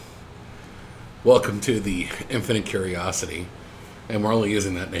Welcome to the Infinite Curiosity. And we're only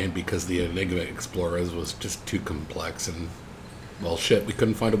using that name because the Enigma Explorers was just too complex and, well, shit, we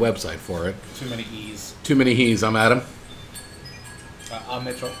couldn't find a website for it. Too many E's. Too many he's. I'm Adam. I'm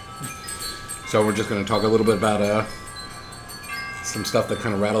Mitchell. So we're just going to talk a little bit about some stuff that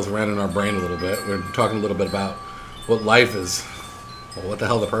kind of rattles around in our brain a little bit. We're talking a little bit about what life is. Well, what the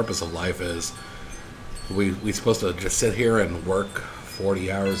hell the purpose of life is. We supposed to just sit here and work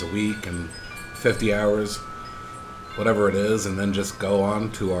 40 hours a week and 50 hours, whatever it is, and then just go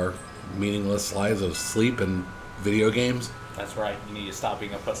on to our meaningless lives of sleep and video games. That's right. You need to stop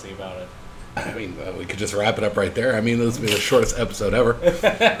being a pussy about it. I mean, we could just wrap it up right there. I mean, this will be the shortest episode ever.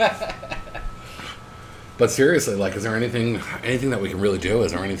 But seriously, like, is there anything that we can really do?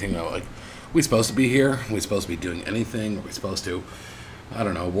 Is there anything that, like, we supposed to be here? Are we supposed to be doing anything? Are we supposed to, I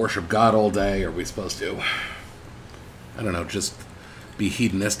don't know, worship God all day? Are we supposed to, I don't know, just be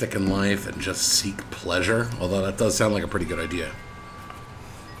hedonistic in life and just seek pleasure? Although that does sound like a pretty good idea.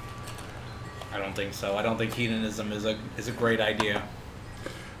 I don't think so. I don't think hedonism is a great idea.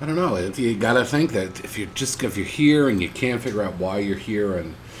 I don't know. You gotta think that if you're here and you can't figure out why you're here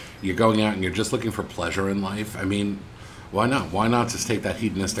and you're going out and you're just looking for pleasure in life, I mean, why not? Why not just take that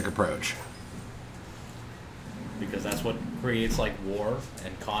hedonistic approach? Because that's what creates, like, war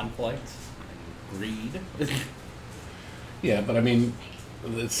and conflict and greed. Yeah, but I mean,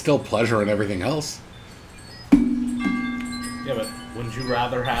 it's still pleasure and everything else. Yeah, but wouldn't you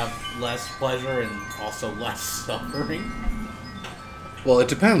rather have less pleasure and also less suffering? Well, it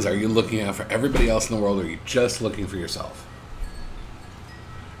depends. Are you looking out for everybody else in the world, or are you just looking for yourself?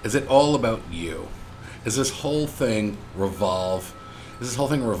 Is it all about you? Is this whole thing revolving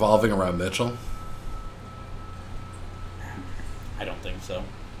around Mitchell? I don't think so.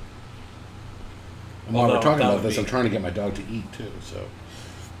 And while we're Although, talking that about would this, be- I'm trying to get my dog to eat too, so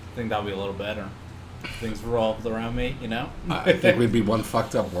I think that would be a little better. Things revolved around me, you know? I think we'd be one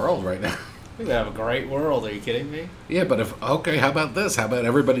fucked up world right now. I think we'd have a great world. Are you kidding me? Yeah, but how about this? How about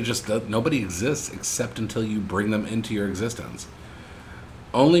everybody nobody exists except until you bring them into your existence.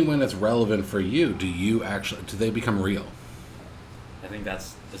 Only when it's relevant for you do they become real. I think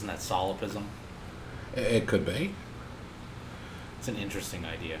isn't that solipsism? It could be. It's an interesting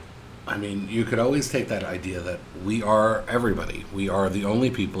idea. I mean, you could always take that idea that we are everybody. We are the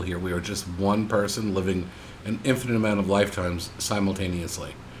only people here. We are just one person living an infinite amount of lifetimes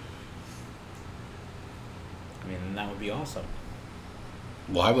simultaneously. I mean, that would be awesome.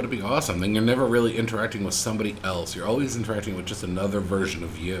 Why would it be awesome? Then you're never really interacting with somebody else. You're always interacting with just another version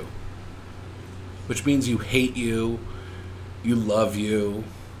of you. Which means you hate you, you love you,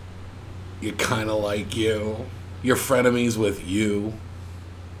 you kind of like you, you're frenemies with you.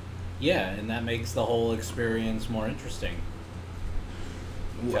 Yeah, and that makes the whole experience more interesting.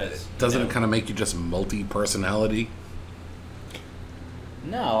 Because, Doesn't it kind of make you just multi-personality?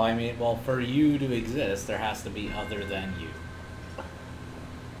 No, I mean, well, for you to exist, there has to be other than you.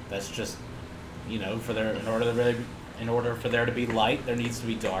 That's just, in order for there to be light, there needs to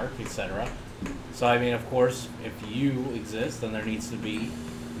be dark, etc. So, I mean, of course, if you exist, then there needs to be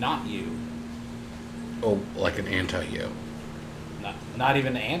not you. Oh, like an anti-you. Not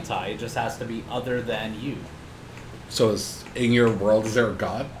even anti, it just has to be other than you. So in your world, is there a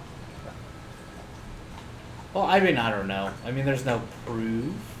God? Well, I mean, I don't know. I mean, there's no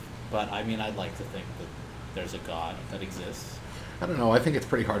proof, but I mean, I'd like to think that there's a God that exists. I don't know. I think it's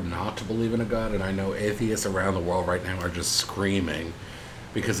pretty hard not to believe in a God, and I know atheists around the world right now are just screaming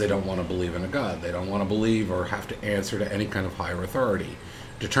because they don't want to believe in a God. They don't want to believe or have to answer to any kind of higher authority.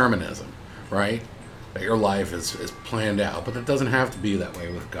 Determinism, right? That your life is planned out, but it doesn't have to be that way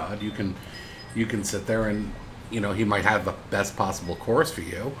with God. You can sit there and, he might have the best possible course for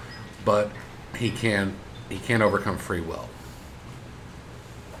you, but he can't overcome free will.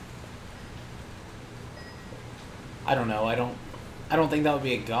 I don't know. I don't think that would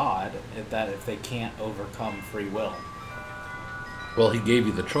be a God if they can't overcome free will. Well, he gave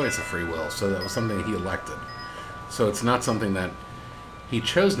you the choice of free will, so that was something he elected. So it's not something that he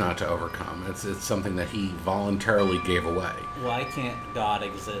chose not to overcome. It's something that he voluntarily gave away. Why can't God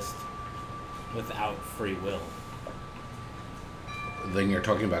exist without free will? Then you're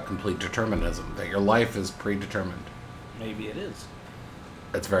talking about complete determinism, that your life is predetermined. Maybe it is.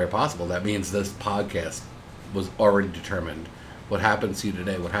 It's very possible. That means this podcast was already determined. What happens to you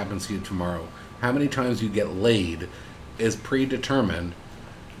today, what happens to you tomorrow, how many times you get laid is predetermined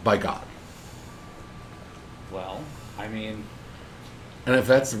by God. Well, I mean, And if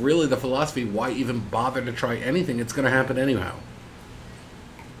that's really the philosophy, why even bother to try anything? It's going to happen anyhow.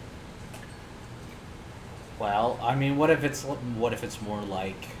 well, I mean, what if it's more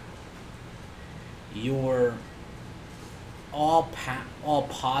like your all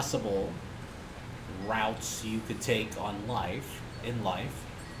possible routes you could take on life in life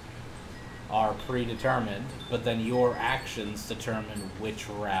are predetermined, but then your actions determine which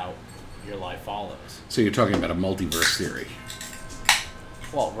route your life follows. So you're talking about a multiverse theory.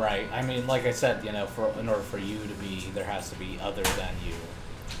 Well, right. I mean, like I said, in order for you to be, there has to be other than you.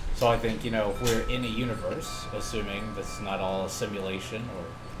 So I think, if we're in a universe, assuming this is not all a simulation or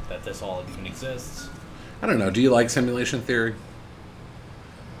that this all even exists. I don't know. Do you like simulation theory?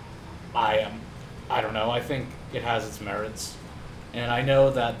 I don't know. I think it has its merits. And I know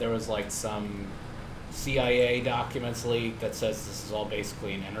that there was like some CIA documents leaked that says this is all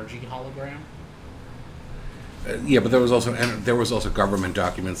basically an energy hologram. Yeah, but there was also government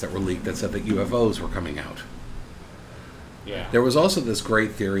documents that were leaked that said that UFOs were coming out. Yeah. There was also this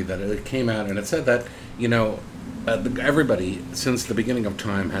great theory that it came out and it said that everybody since the beginning of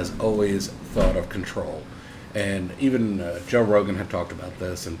time has always thought of control, and even Joe Rogan had talked about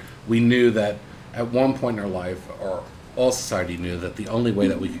this, and we knew that at one point in our life, or all society knew that the only way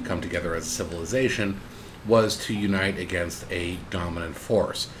that we could come together as a civilization was to unite against a dominant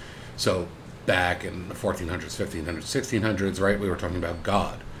force. So back in the 1400s, 1500s, 1600s, right, we were talking about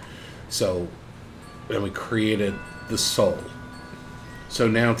God. So then we created the soul. So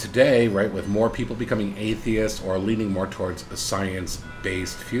now today, right, with more people becoming atheists or leaning more towards a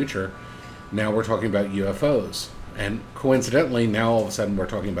science-based future, now we're talking about UFOs. And coincidentally, now all of a sudden we're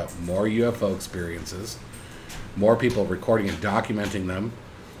talking about more UFO experiences, more people recording and documenting them,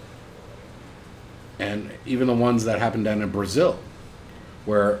 and even the ones that happened down in Brazil,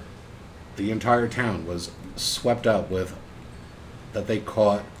 where the entire town was swept up with that they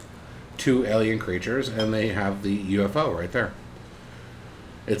caught 2 alien creatures, and they have the UFO right there.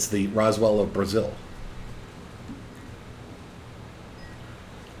 It's the Roswell of Brazil.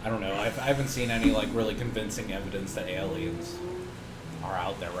 I don't know. I haven't seen any like really convincing evidence that aliens are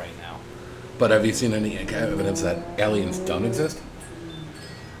out there right now. But have you seen any evidence that aliens don't exist?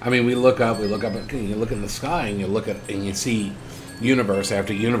 I mean, we look up, you look in the sky, and you see universe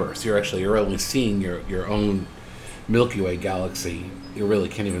after universe. You're only seeing your own Milky Way galaxy. You really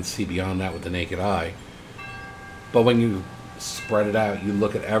can't even see beyond that with the naked eye. But when you spread it out, you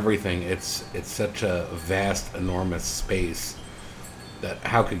look at everything. It's such a vast, enormous space that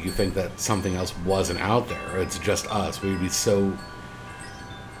how could you think that something else wasn't out there? It's just us. We'd be so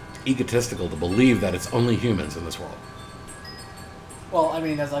egotistical to believe that it's only humans in this world. Well, I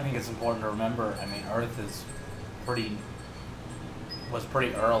mean, I think it's important to remember. I mean, Earth was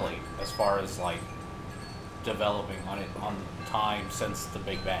pretty early as far as like developing on time since the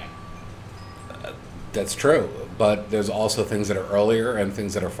Big Bang. That's true, but there's also things that are earlier and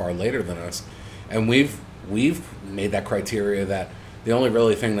things that are far later than us, and we've made that criteria that the only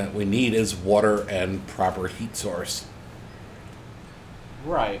really thing that we need is water and proper heat source.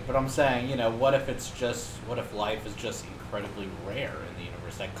 Right, but I'm saying, what if life is just incredibly rare in the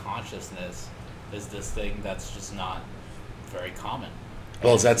universe? That consciousness is this thing that's just not very common.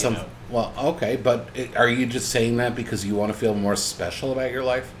 Well, is that something? Well, okay, but are you just saying that because you want to feel more special about your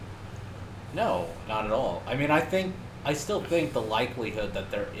life? No, not at all. I mean, I still think the likelihood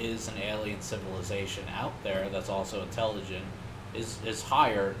that there is an alien civilization out there that's also intelligent is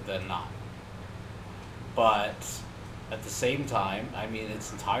higher than not. But at the same time, I mean,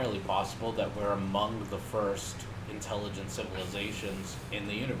 it's entirely possible that we're among the first intelligent civilizations in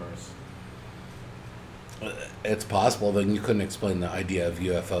the universe. It's possible. Then you couldn't explain the idea of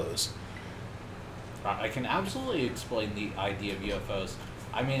UFOs. I can absolutely explain the idea of UFOs.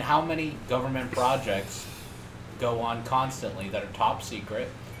 I mean, how many government projects go on constantly that are top secret,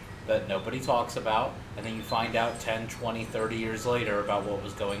 that nobody talks about, and then you find out 10, 20, 30 years later about what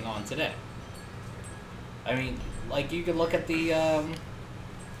was going on today? I mean, like, you could look at the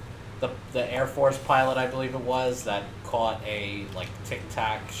Air Force pilot, I believe it was, that caught a, like,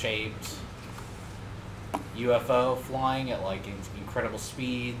 tic-tac shaped UFO flying at, like, incredible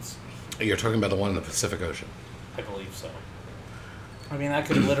speeds. You're talking about the one in the Pacific Ocean. I believe so. I mean, that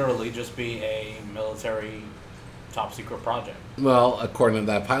could literally just be a military top secret project. Well, according to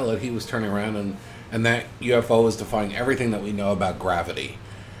that pilot, he was turning around and that UFO was defying everything that we know about gravity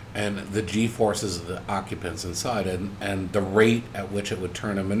and the G-forces of the occupants inside and the rate at which it would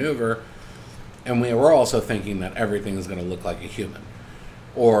turn and maneuver. And we were also thinking that everything is going to look like a human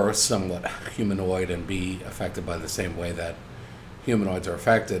or somewhat humanoid and be affected by the same way that humanoids are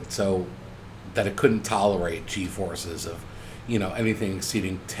affected, so that it couldn't tolerate G-forces of, anything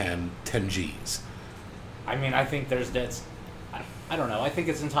exceeding 10 Gs. I mean, I think I don't know, I think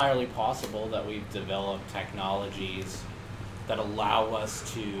it's entirely possible that we've developed technologies that allow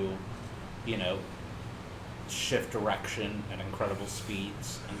us to, shift direction at incredible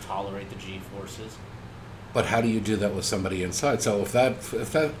speeds and tolerate the G-forces. But how do you do that with somebody inside? So if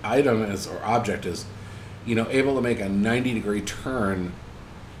that item is or object is, able to make a 90-degree turn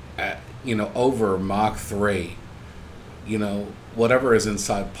at over Mach 3, whatever is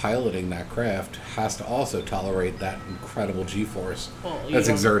inside piloting that craft has to also tolerate that incredible G-force that's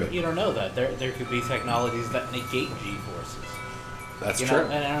exerted. You don't know that there could be technologies that negate G-forces. That's true.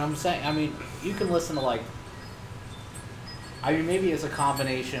 And I'm saying, you can listen to maybe it's a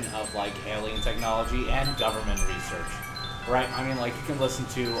combination of alien technology and government research, right? You can listen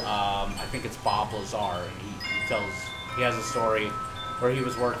to I think it's Bob Lazar, and he has a story where he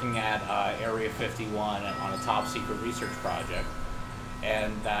was working at Area 51 on a top secret research project,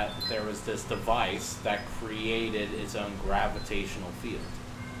 and that there was this device that created its own gravitational field.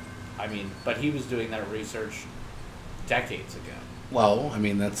 But he was doing that research decades ago. Well,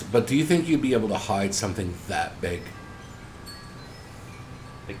 but do you think you'd be able to hide something that big?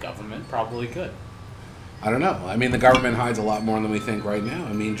 The government probably could. I don't know. The government hides a lot more than we think right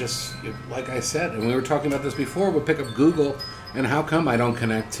now. Just like I said, and we were talking about this before, but pick up Google, and how come I don't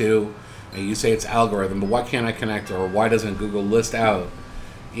connect to, and you say it's algorithm, but why can't I connect, or why doesn't Google list out,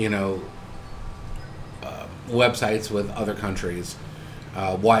 websites with other countries?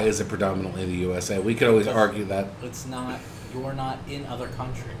 Why is it predominantly the USA? We could always argue that. You're not in other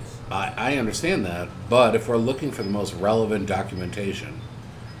countries. I understand that, but if we're looking for the most relevant documentation,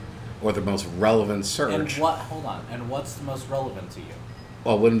 or the most relevant search. And what's the most relevant to you?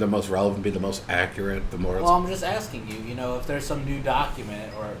 Well, wouldn't the most relevant be the most accurate, the more... Well, I'm just asking you, if there's some new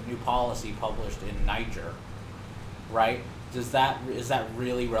document or new policy published in Niger, right? Is that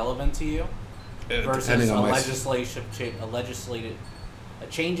really relevant to you? Versus a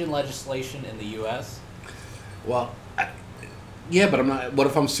change in legislation in the U.S.? Well, yeah, but I'm not... What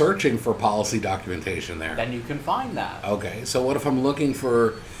if I'm searching for policy documentation there? Then you can find that. Okay, so what if I'm looking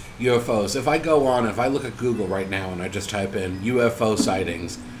for UFOs? If I look at Google right now and I just type in UFO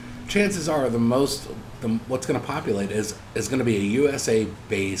sightings, chances are what's going to populate is going to be a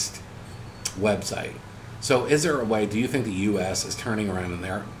USA-based website. So is there a way, do you think the US is turning around and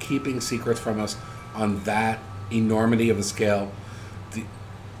they're keeping secrets from us on that enormity of a scale?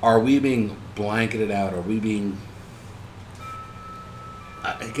 Are we being blanketed out? Are we being,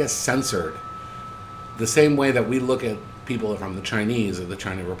 censored? The same way that we look at people from the Chinese or the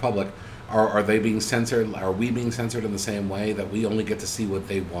China Republic, are they being censored? Are we being censored in the same way that we only get to see what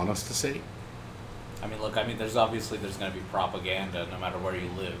they want us to see? There's going to be propaganda no matter where you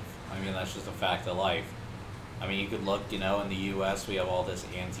live. That's just a fact of life. You could look, in the U.S. we have all this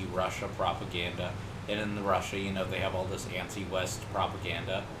anti-Russia propaganda, and in Russia, they have all this anti-West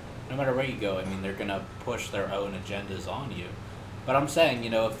propaganda. No matter where you go, they're going to push their own agendas on you. But I'm saying,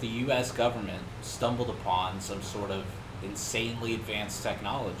 if the U.S. government stumbled upon some sort of insanely advanced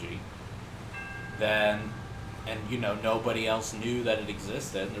technology, and nobody else knew that it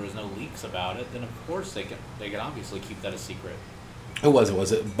existed, and there was no leaks about it, then of course they can obviously keep that a secret. Who was it?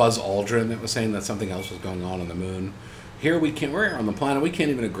 Was it Buzz Aldrin that was saying that something else was going on the moon? We're here on the planet, we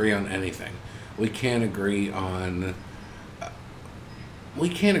can't even agree on anything. We can't agree on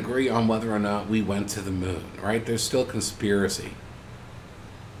whether or not we went to the moon, right? There's still conspiracy.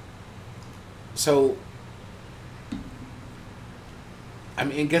 So I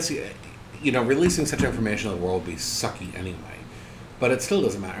guess, releasing such information to the world would be sucky anyway. But it still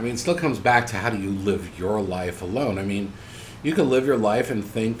doesn't matter. It still comes back to how do you live your life alone. You can live your life and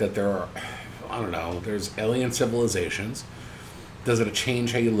think that there's alien civilizations. Does it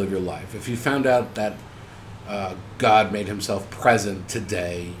change how you live your life? If you found out that God made himself present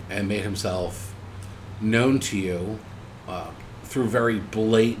today and made himself known to you through very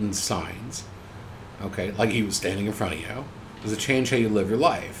blatant signs, okay, like he was standing in front of you, does it change how you live your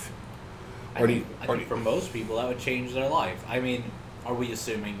life? I think for most people that would change their life. Are we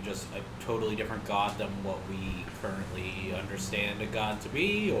assuming just a totally different God than what we currently understand a God to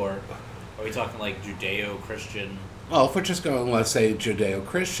be? Or are we talking Judeo-Christian? Well, if we're just going, let's say,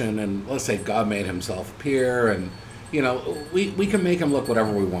 Judeo-Christian, and let's say God made himself appear, and, we can make him look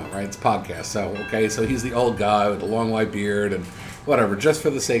whatever we want, right? It's a podcast, so he's the old guy with the long white beard and whatever, just for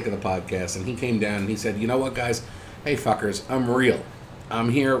the sake of the podcast, and he came down and he said, you know what, guys? Hey, fuckers, I'm real. I'm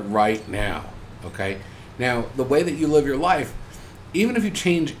here right now, okay? Now, the way that you live your life, even if you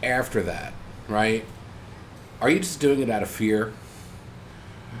change after that, right? Are you just doing it out of fear?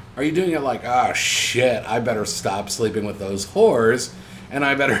 Are you doing it like, shit, I better stop sleeping with those whores, and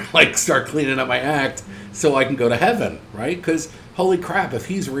I better, start cleaning up my act so I can go to heaven, right? Because, holy crap, if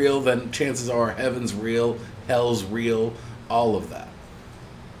he's real, then chances are heaven's real, hell's real, all of that.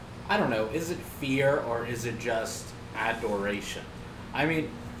 I don't know. Is it fear or is it just adoration? I mean,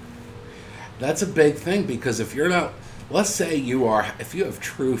 That's a big thing, because if you're not, let's say if you have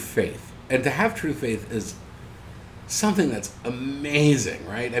true faith, and to have true faith is something that's amazing,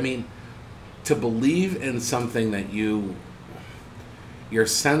 right? I mean, to believe in something that your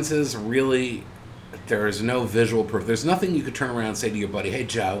senses really, there is no visual proof. There's nothing you could turn around and say to your buddy, hey,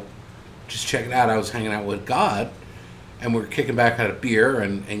 Joe, just check it out. I was hanging out with God, and we're kicking back at a beer,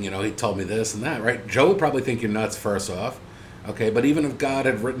 and he told me this and that, right? Joe would probably think you're nuts first off. Okay, but even if God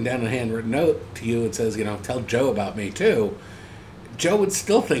had written down a handwritten note to you and says, tell Joe about me too, Joe would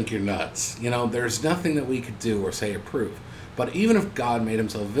still think you're nuts. There's nothing that we could do or say or prove. But even if God made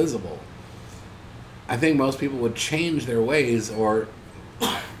himself visible, I think most people would change their ways or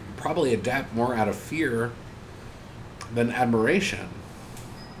probably adapt more out of fear than admiration.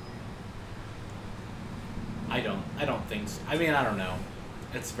 I don't think so. I mean, I don't know.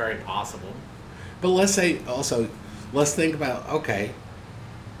 It's very possible. But let's think about, okay,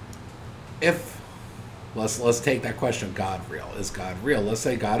 let's take that question, God real? Is God real? Let's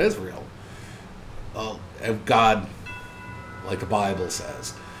say God is real. If God, like the Bible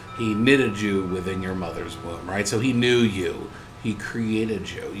says, he knitted you within your mother's womb, right? So he knew you. He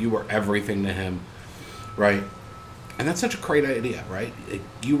created you. You were everything to him, right? And that's such a great idea, right?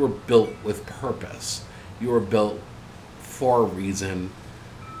 You were built with purpose. You were built for a reason,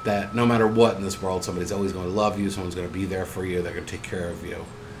 that no matter what in this world, somebody's always going to love you, someone's going to be there for you, they're going to take care of you.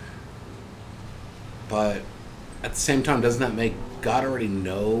 But at the same time, doesn't that make God already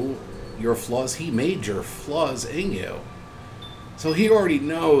know your flaws? He made your flaws in you. So he already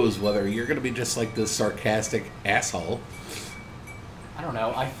knows whether you're going to be just like this sarcastic asshole. I don't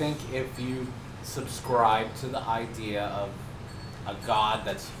know. I think if you subscribe to the idea of a God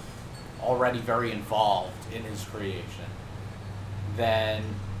that's already very involved in his creation, then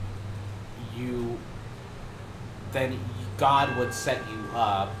God would set you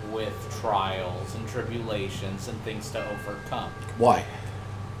up with trials and tribulations and things to overcome. Why?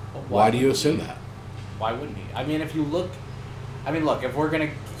 Well, why do you assume that? Why wouldn't he? I mean, if we're going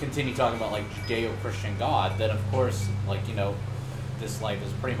to continue talking about like Judeo-Christian God, then of course, this life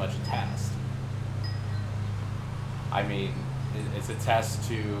is pretty much a test. I mean, it's a test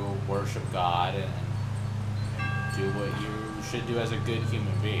to worship God and do what you should do as a good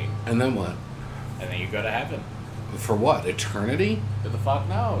human being. And then what? And then you go to heaven. For what? Eternity? Who the fuck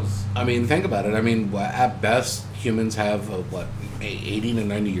knows? I mean, think about it. I mean, at best, humans have a 80 to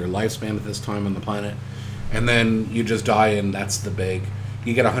 90 year lifespan at this time on the planet. And then you just die, and that's the big.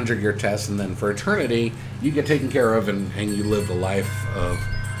 You get a 100-year test, and then for eternity, you get taken care of, and you live the life of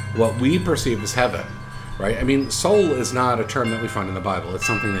what we perceive as heaven, right? I mean, soul is not a term that we find in the Bible. It's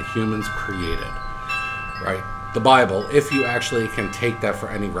something that humans created, right? The Bible, if you actually can take that for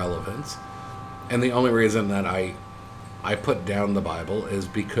any relevance. And the only reason that I put down the Bible is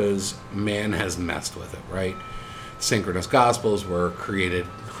because man has messed with it, right? Synchronous Gospels were created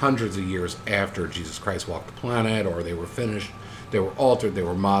hundreds of years after Jesus Christ walked the planet, or they were finished, they were altered, they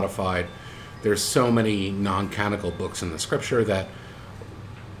were modified. There's so many non-canonical books in the Scripture that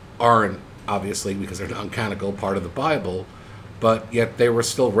aren't, obviously, because they're non-canonical, part of the Bible, but yet they were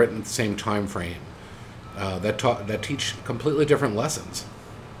still written at the same time frame that teach completely different lessons.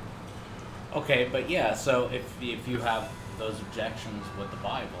 Okay, but yeah, so if you have those objections with the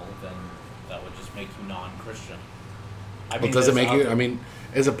Bible, then that would just make you non-Christian. Does it make you? I mean,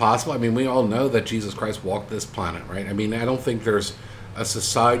 is it possible? I mean, we all know that Jesus Christ walked this planet, right? I mean, I don't think there's a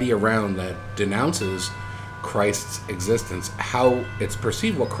society around that denounces Christ's existence. How it's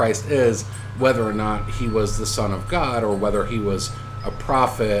perceived what Christ is, whether or not he was the Son of God, or whether he was a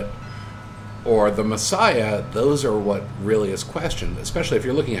prophet or the Messiah, those are what really is questioned, especially if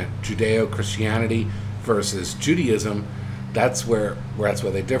you're looking at Judeo-Christianity versus Judaism. That's where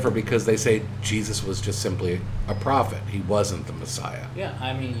they differ, because they say Jesus was just simply a prophet. He wasn't the Messiah. Yeah,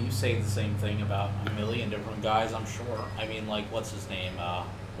 I mean, you say the same thing about a million different guys, I'm sure. I mean, like, what's his name?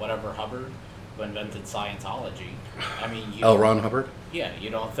 Whatever Hubbard, who invented Scientology. I mean, L. Ron Hubbard? Yeah, you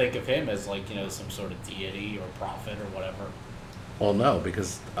don't think of him as, like, some sort of deity or prophet or whatever. Well, no,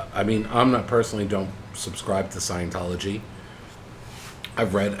 because, I mean, I'm not personally don't subscribe to Scientology.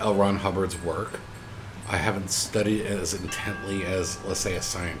 I've read L. Ron Hubbard's work. I haven't studied it as intently as, let's say, a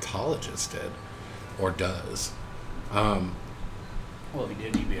Scientologist did or does. Well, if he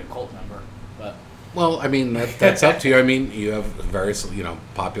did, he'd be a cult member. But well, I mean, that's up to you. I mean, you have very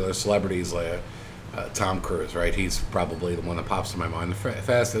popular celebrities like Tom Cruise, right? He's probably the one that pops to my mind the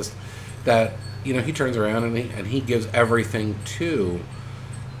fastest. That he turns around and he gives everything to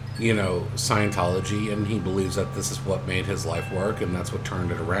Scientology, and he believes that this is what made his life work, and that's what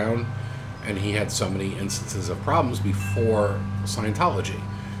turned it around. And he had so many instances of problems before Scientology,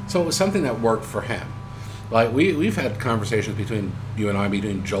 so it was something that worked for him. Like we've had conversations between you and I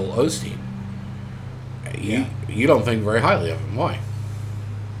between Joel Osteen. You don't think very highly of him. Why?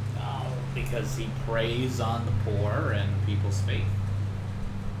 Because he preys on the poor and people's faith.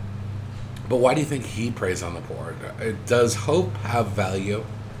 But why do you think he preys on the poor? Does hope have value?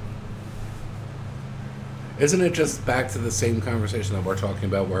 Isn't it just back to the same conversation that we're talking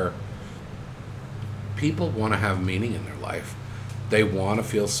about, where people want to have meaning in their life? They want to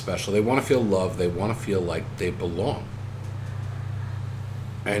feel special. They want to feel loved. They want to feel like they belong.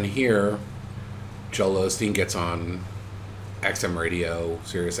 And here, Joel Osteen gets on XM radio,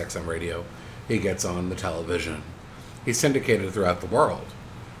 Sirius XM radio. He gets on the television. He's syndicated throughout the world.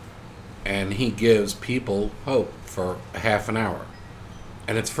 And he gives people hope for a half an hour.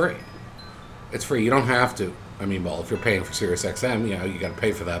 And it's free. It's free. You don't have to. I mean, well, if you're paying for Sirius XM, you got to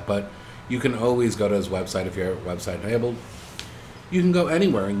pay for that. But you can always go to his website if you're website enabled. You can go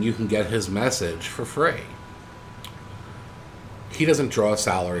anywhere and you can get his message for free. He doesn't draw a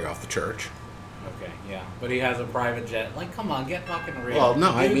salary off the church. Okay, yeah. But he has a private jet. Like, come on, get fucking real. Well,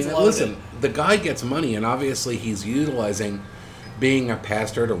 no, I mean, Dude's listen, loaded. the guy gets money, and obviously he's utilizing being a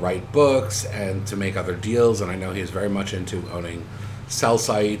pastor to write books and to make other deals, and I know he's very much into owning cell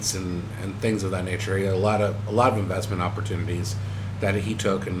sites and things of that nature. He had a lot of investment opportunities that he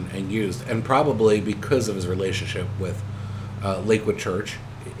took and used, and probably because of his relationship with Lakewood Church,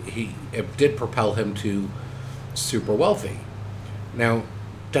 it did propel him to super wealthy. Now,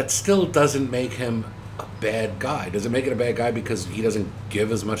 that still doesn't make him a bad guy. Does it make it a bad guy because he doesn't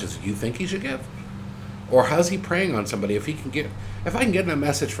give as much as you think he should give? Or how's he preying on somebody? If I can get him a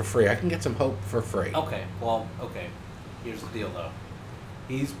message for free, I can get some hope for free. Okay. Here's the deal, though.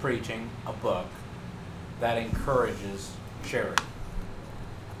 He's preaching a book that encourages charity.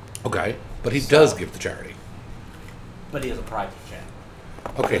 Okay, but he does give to charity. But he has a private jet.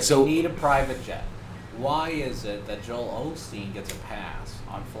 Okay, Does so he need a private jet? Why is it that Joel Osteen gets a pass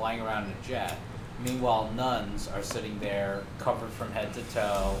on flying around in a jet, meanwhile nuns are sitting there covered from head to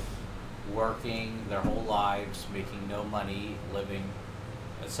toe, working their whole lives, making no money, living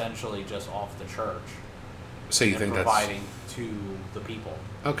essentially just off the church? So you and think providing to the people.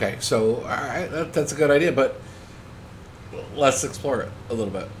 Okay, so all right, that's a good idea, but let's explore it a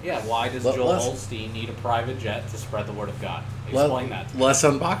little bit. Yeah, why does Joel Osteen need a private jet to spread the word of God? Explain that to me. Let's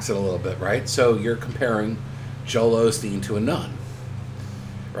unbox it a little bit, right? So you're comparing Joel Osteen to a nun,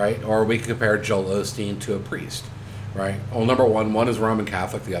 right? Or we could compare Joel Osteen to a priest, right? Well, number one is Roman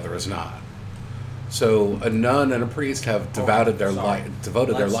Catholic, the other is not. So a nun and a priest have devoted their life.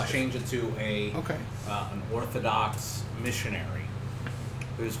 Let's change it to an Orthodox missionary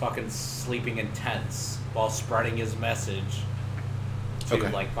who's fucking sleeping in tents while spreading his message to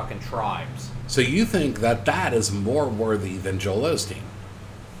like fucking tribes. So you think that is more worthy than Joel Osteen?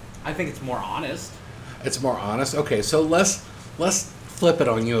 I think it's more honest. It's more honest. Okay, so let's flip it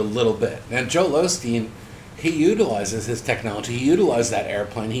on you a little bit. Now Joel Osteen, he utilizes his technology. He utilizes that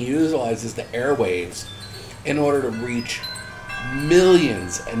airplane. He utilizes the airwaves in order to reach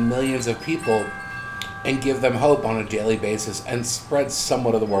millions and millions of people and give them hope on a daily basis and spread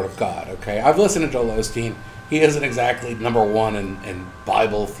somewhat of the word of God. Okay, I've listened to Joel Osteen. He isn't exactly number one in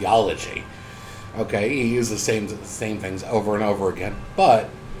Bible theology. Okay, he uses the same things over and over again. But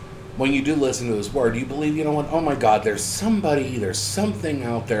when you do listen to his word, you believe, you know what? Oh my God, there's something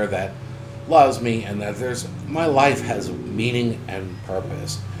out there that loves me, and that my life has meaning and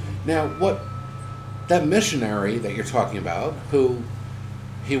purpose. Now, that missionary that you're talking about, who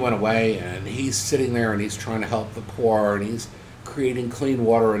he went away and he's sitting there and he's trying to help the poor and he's creating clean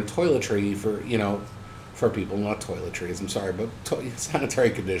water and toiletry for people, not toiletries, I'm sorry, but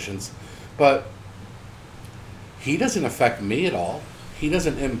sanitary conditions. But he doesn't affect me at all. He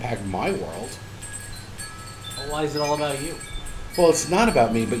doesn't impact my world. Well, why is it all about you? Well, it's not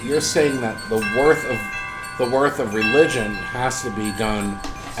about me, but you're saying that the worth of religion has to be done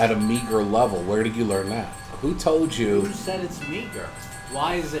at a meager level. Where did you learn that? Who told you? Who said it's meager?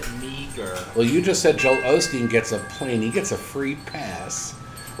 Why is it meager? Well, you just said Joel Osteen gets a plane. He gets a free pass,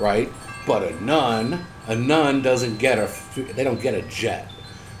 right? But a nun doesn't they don't get a jet.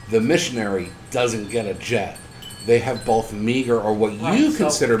 The missionary doesn't get a jet. They have both meager or what you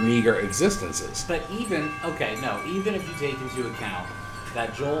consider meager existences. But even if you take into account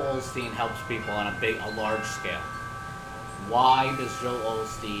that Joel Osteen helps people on a large scale, why does Joel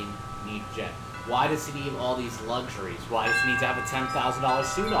Osteen need jet? Why does he need all these luxuries? Why does he need to have a $10,000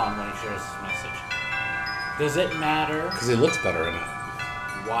 suit on when he shares his message? Does it matter? Because he looks better in it.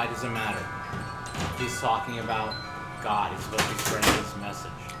 Why does it matter? He's talking about God. He's supposed to be spreading this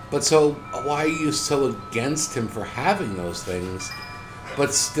message. But so, why are you so against him for having those things,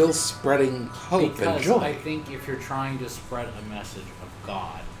 but still spreading hope and joy? Because I think if you're trying to spread a message of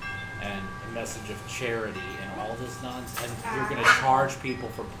God and a message of charity and all this nonsense, and you're going to charge people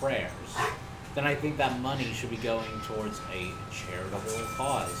for prayers, then I think that money should be going towards a charitable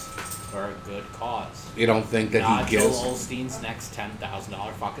cause or a good cause. You don't think that Not he gives? Joel Osteen's next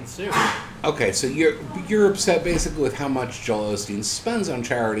 $10,000 fucking suit. Okay, so you're upset basically with how much Joel Osteen spends on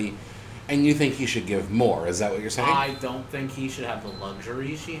charity, and you think he should give more. Is that what you're saying? I don't think he should have the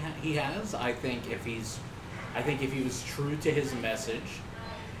luxuries he has. I think if he was true to his message,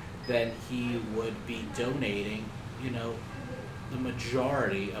 then he would be donating, the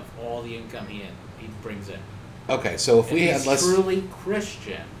majority of all the income he brings in. Okay, so if we had he's less truly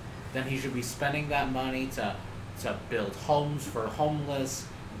Christian, then he should be spending that money to build homes for homeless,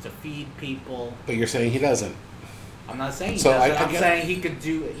 to feed people. But you're saying he doesn't. I'm not saying he So doesn't. I I'm get- saying he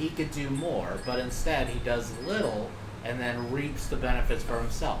could do more, but instead he does little and then reaps the benefits for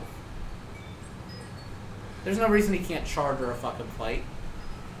himself. There's no reason he can't charter a fucking flight.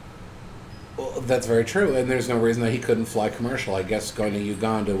 Well, that's very true, and there's no reason that he couldn't fly commercial. I guess going to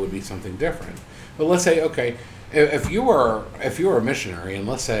Uganda would be something different. But let's say, okay, if you were a missionary, and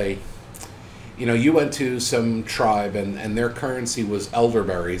let's say, you went to some tribe and their currency was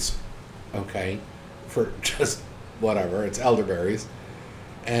elderberries, okay, for just whatever, it's elderberries,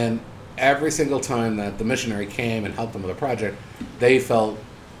 and every single time that the missionary came and helped them with a project, they felt,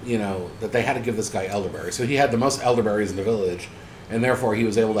 that they had to give this guy elderberries. So he had the most elderberries in the village, and therefore he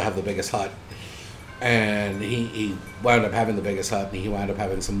was able to have the biggest hut. And he wound up having the biggest hut, and he wound up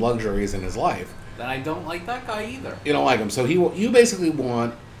having some luxuries in his life. Then I don't like that guy either. You don't like him. So you basically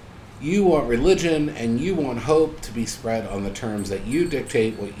want religion and you want hope to be spread on the terms that you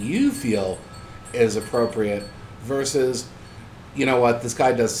dictate what you feel is appropriate versus, this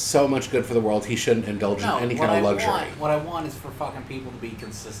guy does so much good for the world, he shouldn't indulge in any kind of luxury. What I want is for fucking people to be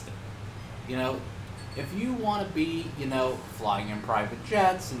consistent. If you want to be, flying in private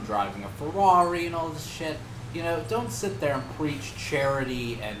jets and driving a Ferrari and all this shit, don't sit there and preach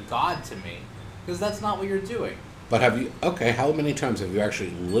charity and God to me, because that's not what you're doing. But how many times have you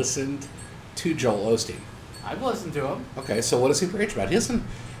actually listened to Joel Osteen? I've listened to him. Okay, so what does he preach about? He doesn't,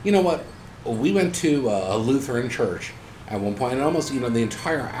 you know what, we went to a Lutheran church at one point, and almost, the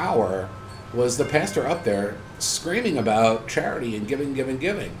entire hour was the pastor up there screaming about charity and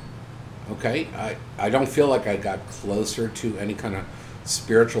giving. Okay, I don't feel like I got closer to any kind of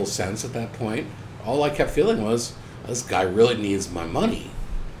spiritual sense at that point. All I kept feeling was, this guy really needs my money.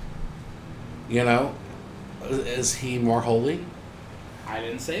 Is he more holy? I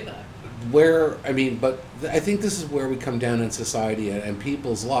didn't say that. But I think this is where we come down in society and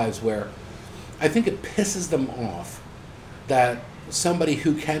people's lives, where I think it pisses them off that somebody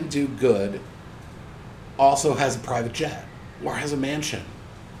who can do good also has a private jet or has a mansion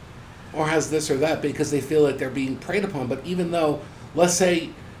or has this or that, because they feel like they're being preyed upon. But even though, let's say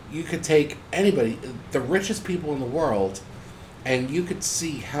you could take anybody, the richest people in the world, and you could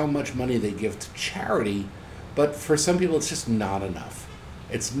see how much money they give to charity, but for some people it's just not enough.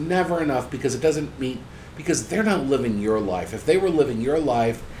 It's never enough because it doesn't meet, because they're not living your life. If they were living your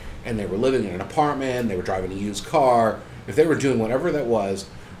life and they were living in an apartment, they were driving a used car, if they were doing whatever that was,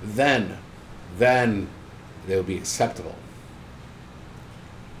 then they would be acceptable.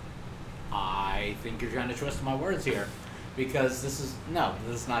 I think you're trying to twist my words here, because this is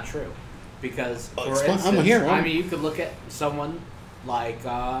not true. Because for instance, you could look at someone like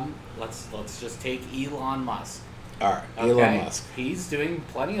let's just take Elon Musk. All right, Okay? Elon Musk. He's doing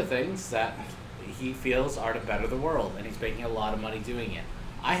plenty of things that he feels are to better the world, and he's making a lot of money doing it.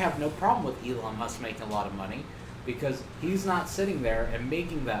 I have no problem with Elon Musk making a lot of money, because he's not sitting there and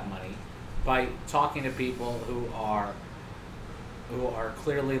making that money by talking to people who are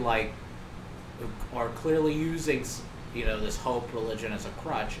clearly using this hope religion as a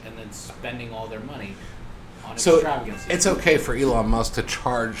crutch, and then spending all their money on extravagance. It's okay for Elon Musk to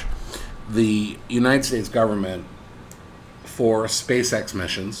charge the United States government for SpaceX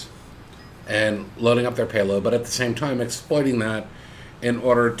missions and loading up their payload, but at the same time exploiting that in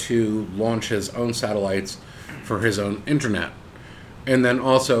order to launch his own satellites for his own internet. And then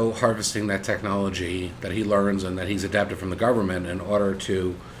also harvesting that technology that he learns and that he's adapted from the government in order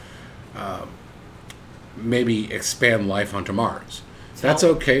to maybe expand life onto Mars. That's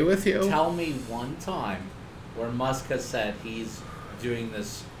okay with you? Tell me one time where Musk has said he's doing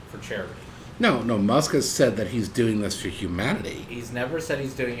this for charity. No, no. Musk has said that he's doing this for humanity. He's never said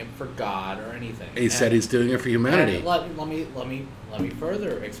he's doing it for God or anything. He said he's doing it for humanity. And let me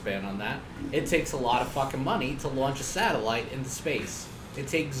further expand on that. It takes a lot of fucking money to launch a satellite into space. It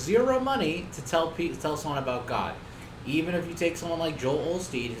takes zero money to tell someone about God. Even if you take someone like Joel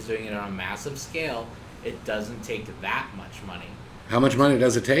Osteen, who's doing it on a massive scale, it doesn't take that much money. How much money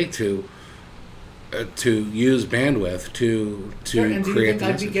does it take to use bandwidth to Sure, and do you create think the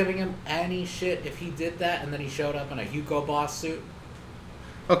I'd message? be giving him any shit if he did that and then he showed up in a Hugo Boss suit?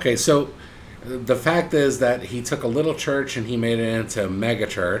 Okay, so the fact is that he took a little church and he made it into a mega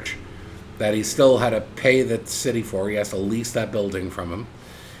church that he still had to pay the city for. He has to lease that building from him.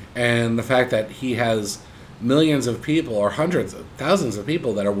 And the fact that he has millions of people or hundreds of thousands of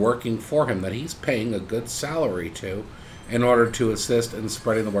people that are working for him that he's paying a good salary to in order to assist in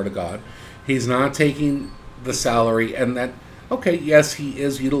spreading the word of God. He's not taking the salary and that, okay, yes, he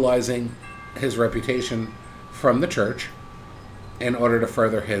is utilizing his reputation from the church in order to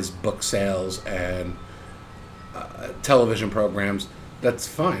further his book sales and television programs. That's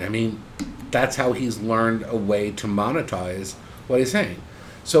fine. I mean, that's how he's learned a way to monetize what he's saying.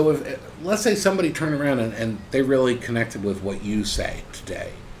 So if, let's say somebody turned around and they really connected with what you say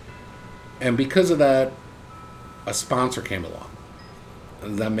today. And because of that, a sponsor came along.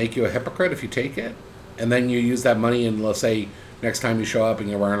 Does that make you a hypocrite if you take it? And then you use that money and let's say next time you show up and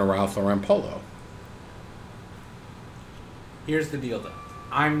you're wearing a Ralph Lauren polo. Here's the deal, though.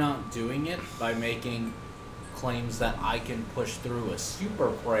 I'm not doing it by making claims that I can push through a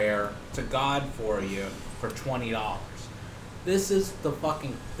super prayer to God for you for $20. This is the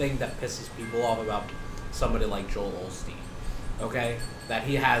fucking thing that pisses people off about somebody like Joel Osteen. Okay? That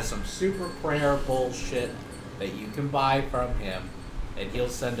he has some super prayer bullshit that you can buy from him, and he'll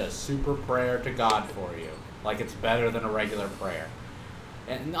send a super prayer to God for you. Like it's better than a regular prayer.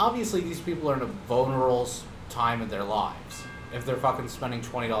 And obviously these people are in a vulnerable time in their lives if they're fucking spending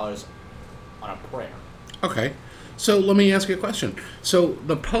 $20 on a prayer. Okay. So let me ask you a question. So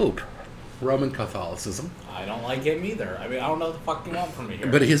the Pope, Roman Catholicism. I don't like him either. I mean, I don't know what the fuck you want from me here.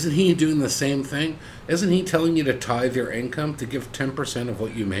 But isn't he doing the same thing? Isn't he telling you to tithe your income, to give 10% of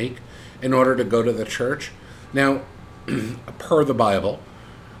what you make in order to go to the church? Now, per the Bible,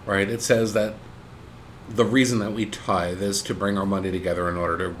 right, it says that the reason that we tithe is to bring our money together in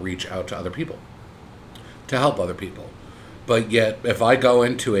order to reach out to other people, to help other people. But yet, if I go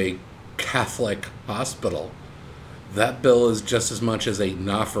into a Catholic hospital, that bill is just as much as a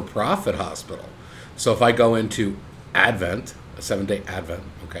not-for-profit hospital. So if I go into Advent, a 7-day Advent,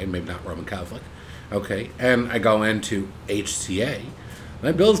 okay, maybe not Roman Catholic, okay, and I go into HCA,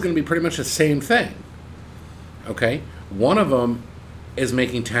 my bill is going to be pretty much the same thing, okay? One of them is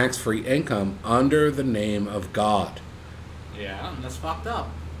making tax-free income under the name of God. Yeah, and that's fucked up.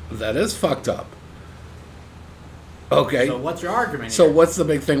 That is fucked up. Okay. So what's your argument So here? what's the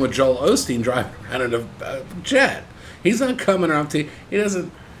big thing with Joel Osteen driving around in a jet? He's not coming around to. He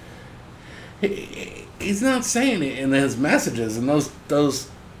doesn't. He's not saying it in his messages and those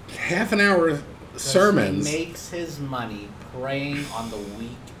half an hour sermons. He makes his money preying on the weak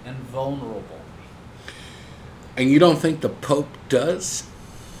and vulnerable. And you don't think the Pope does?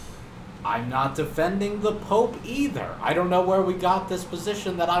 I'm not defending the Pope either. I don't know where we got this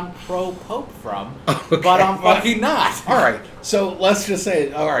position that I'm pro-Pope from, Okay, but I'm fucking not. All right. So let's just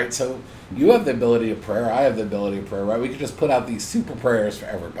say, all right, so you have the ability of prayer. I have the ability of prayer, right? We could just put out these super prayers for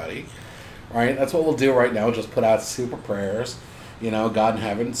everybody, right? That's what we'll do right now. Just put out super prayers, God in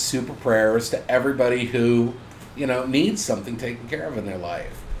heaven, super prayers to everybody who, needs something taken care of in their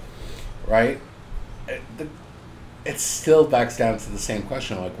life, right? It still backs down to the same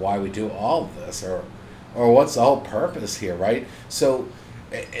question, like why we do all of this, or what's the whole purpose here, right? So,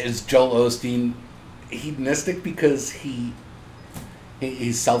 is Joel Osteen hedonistic because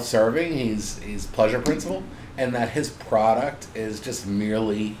he's self-serving, he's pleasure principle, and that his product is just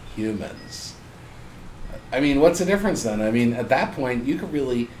merely humans? I mean, what's the difference then? I mean, at that point, you could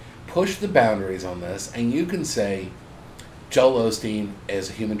really push the boundaries on this, and you can say Joel Osteen is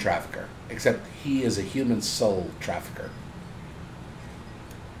a human trafficker. Except he is a human soul trafficker.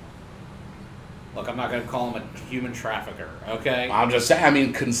 Look, I'm not going to call him a human trafficker, okay? I'm just saying, I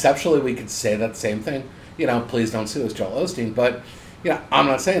mean, conceptually we could say that same thing. Please don't sue us, Joel Osteen. But, I'm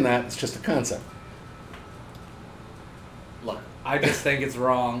not saying that. It's just a concept. Look, I just think it's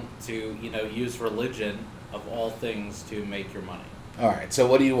wrong to, use religion of all things to make your money. All right, so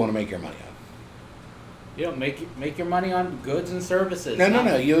what do you want to make your money on? Make your money on goods and services. No.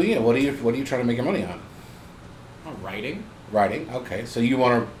 What are you trying to make your money on? Writing. Writing. Okay, so you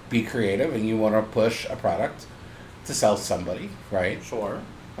want to be creative and you want to push a product to sell somebody, right? Sure.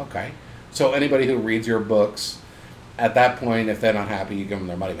 Okay. So anybody who reads your books, at that point, if they're not happy, you give them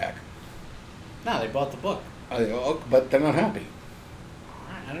their money back. No, they bought the book. But they're not happy.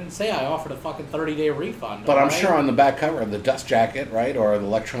 I didn't say I offered a fucking 30-day refund. But I'm right? sure on the back cover of the dust jacket, right, or the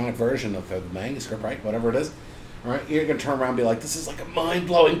electronic version of the manuscript, right, whatever it is, right, you're going to turn around and be like, this is like a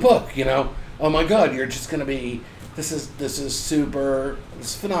mind-blowing book, you know? Oh my God, you're just going to be, this is super, this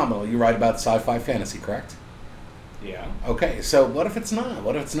is phenomenal. You write about sci-fi fantasy, correct? Yeah. Okay, so what if it's not?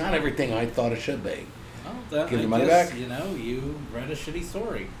 What if it's not everything I thought it should be? Well, then Give I your money guess, back? you know, you read a shitty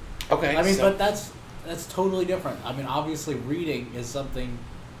story. Okay. I mean, but that's totally different. I mean, obviously reading is something,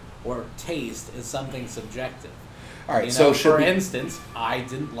 or taste is something subjective. All right, You so know, should for we, instance, I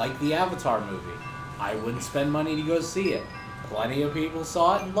didn't like the Avatar movie. I wouldn't spend money to go see it. Plenty of people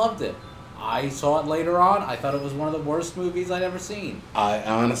saw it and loved it. I saw it later on. I thought it was one of the worst movies I'd ever seen. I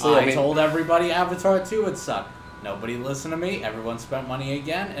honestly, I mean, told everybody Avatar 2 would suck. Nobody listened to me. Everyone spent money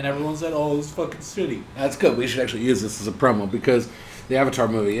again, and everyone said, "Oh, it's fucking shitty." that's good. We should actually use this as a promo because the Avatar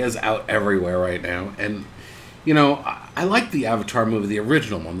movie is out everywhere right now. And, you know, I like the Avatar movie, the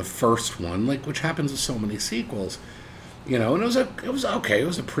original one, the first one, like which happens with so many sequels. You know, and it was okay. It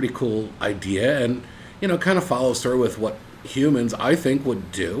was a pretty cool idea and, you know, kind of follows through with what humans, I think,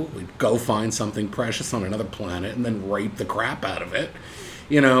 would do. We'd go find something precious on another planet and then rape the crap out of it.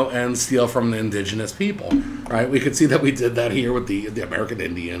 You know, and steal from the indigenous people, right? We could see that we did that here with the American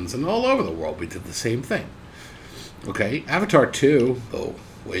Indians and all over the world. We did the same thing. Okay, Avatar 2, the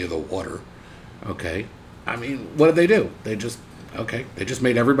Way of the Water. Okay, I mean, what did they do? They just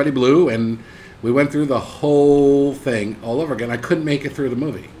made everybody blue, and we went through the whole thing all over again. I couldn't make it through the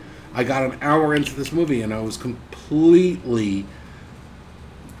movie. I got an hour into this movie, and I was completely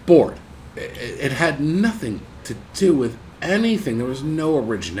bored. It had nothing to do with anything. There was no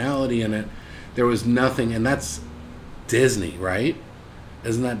originality in it. There was nothing, and that's Disney, right?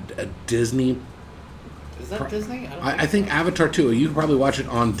 Isn't that a Disney? Is that Disney? I think Avatar 2, you can probably watch it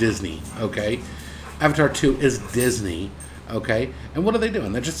on Disney, okay? Avatar 2 is Disney, okay? And what are they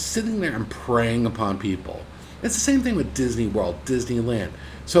doing? They're just sitting there and preying upon people. It's the same thing with Disney World, Disneyland.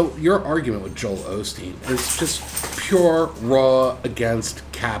 So your argument with Joel Osteen is just pure, raw against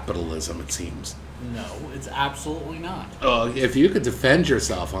capitalism, it seems. No, it's absolutely not. If you could defend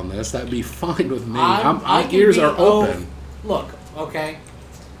yourself on this, that'd be fine with me. My My ears are open. Look, okay,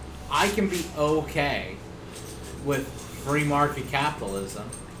 I can be okay with free market capitalism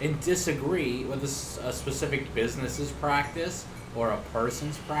and disagree with a specific business's practice or a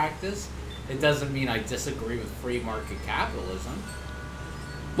person's practice. It doesn't mean I disagree with free market capitalism.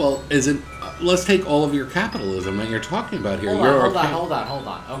 Well, let's take all of your capitalism that you're talking about here. Hold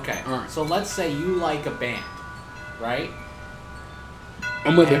on. Okay. All right. So let's say you like a band, right?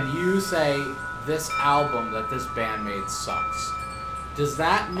 I'm with and you. you say this album that this band made sucks. Does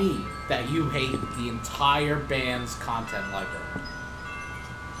that mean that you hate the entire band's content library?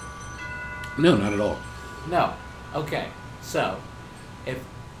 No, not at all. No. Okay. So, if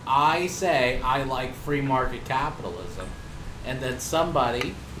I say I like free market capitalism, and then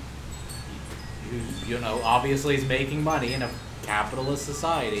somebody who, you know, obviously is making money in a capitalist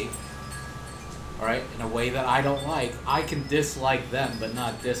society, all right, in a way that I don't like, I can dislike them but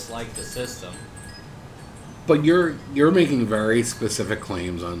not dislike the system. But you're making very specific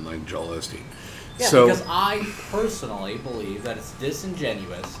claims on like Joel Osteen. Yeah, So, because I personally believe that it's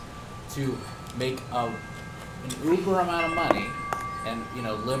disingenuous to make an uber amount of money and, you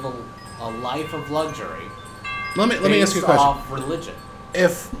know, live a life of luxury. let me ask you a question. Off religion.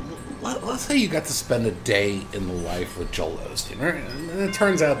 If let's say you got to spend a day in the life with Joel Osteen, right? And it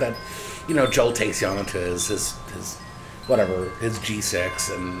turns out that, you know, Joel takes you onto his whatever, his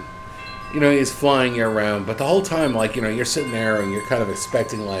G6, and, you know, he's flying you around, but the whole time, like, you know, you're sitting there and you're kind of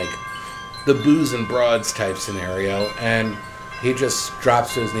expecting like the booze and broads type scenario, and he just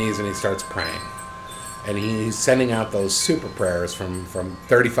drops to his knees and he starts praying. And he's sending out those super prayers from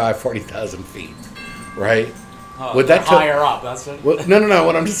 35, 40,000 feet, right? Oh, Would that higher up? That's it. Well, no.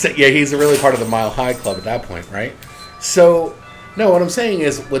 What I'm just saying, yeah, he's really part of the Mile High Club at that point, right? So, no, what I'm saying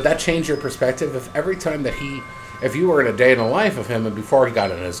is, would that change your perspective if every time that if you were in a day in the life of him, and before he got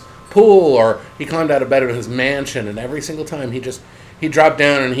in his pool or he climbed out of bed in his mansion, and every single time he dropped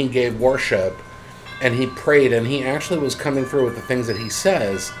down and he gave worship and he prayed and he actually was coming through with the things that he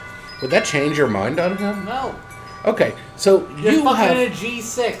says, would that change your mind on him? No. Okay, so You're fucking in a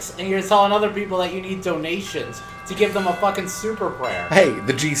G6 and you're telling other people that you need donations to give them a fucking super prayer. Hey,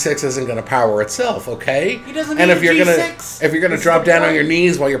 the G6 isn't going to power itself, okay? He doesn't and need if you're a gonna G6. if you're gonna drop down on your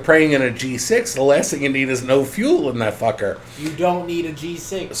knees while you're praying in a G6, the last thing you need is no fuel in that fucker. You don't need a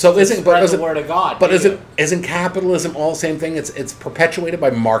G6. So to spread the word of God. But isn't capitalism all the same thing? It's perpetuated by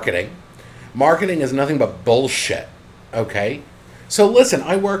marketing, Marketing is nothing but bullshit. Okay? So listen,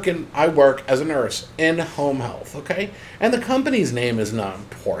 I work as a nurse in home health, okay? And the company's name is not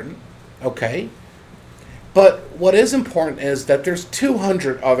important, okay? But what is important is that there's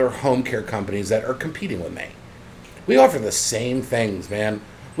 200 other home care companies that are competing with me. We offer the same things, man.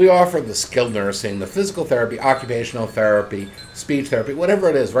 We offer the skilled nursing, the physical therapy, occupational therapy, speech therapy, whatever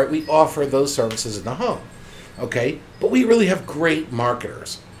it is, right? We offer those services in the home, okay? But we really have great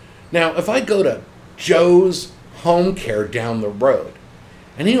marketers. Now, if I go to Joe's Home Care down the road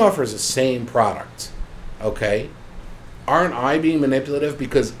and he offers the same product, okay? Aren't I being manipulative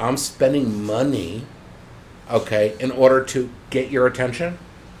because I'm spending money, okay, in order to get your attention?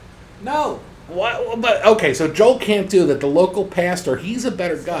 No. What? But okay, so Joel can't do that. The local pastor, he's a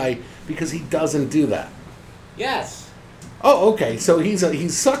better guy because he doesn't do that. Yes. Oh, okay. So he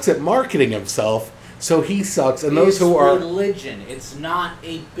sucks at marketing himself. So he sucks, and those who are religion. It's not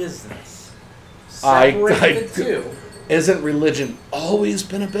a business. Separate the two. Isn't religion always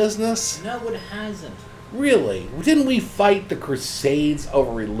been a business? No, it hasn't. Really? Didn't we fight the Crusades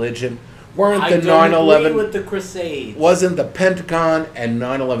over religion? Weren't the 9/11? I agree with the Crusades. Wasn't the Pentagon and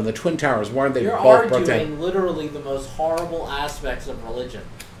 9/11, the Twin Towers? Weren't they You're both arguing literally the most horrible aspects of religion.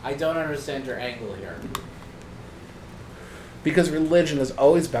 I don't understand your angle here. Because religion is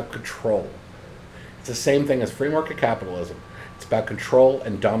always about control. It's the same thing as free market capitalism. It's about control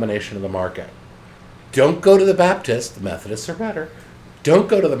and domination of the market. Don't go to the Baptists. The Methodists are better. Don't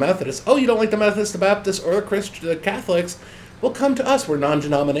go to the Methodists. Oh, you don't like the Methodists, the Baptists, or the Catholics? Well, come to us. We're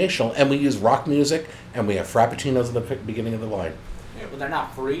non-denominational, and we use rock music, and we have frappuccinos at the beginning of the line. Yeah, but they're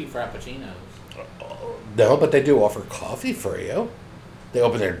not free frappuccinos. No, but they do offer coffee for you. They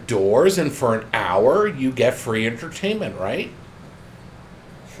open their doors, and for an hour, you get free entertainment, right?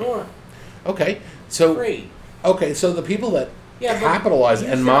 Sure. Okay, so free. Okay, so the people that capitalize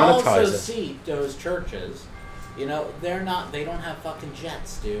and monetize it. You also see those churches. You know, they don't have fucking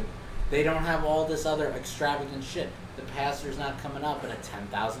jets, dude. They don't have all this other extravagant shit. The pastor's not coming up in a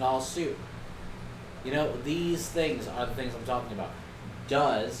 $10,000 suit. You know, these things are the things I'm talking about.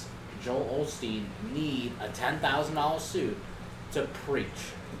 Does Joel Osteen need a $10,000 suit to preach?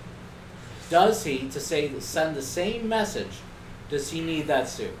 Does he, send the same message, does he need that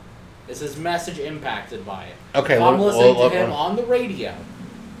suit? Is his message impacted by it? Okay, if I'm listening to him on the radio.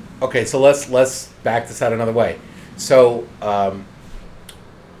 Okay, so let's back this out another way. So,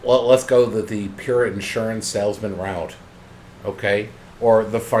 let's go the pure insurance salesman route, okay, or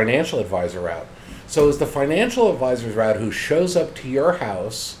the financial advisor route. So, is the financial advisor's route who shows up to your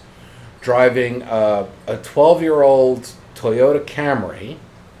house driving a 12-year-old Toyota Camry?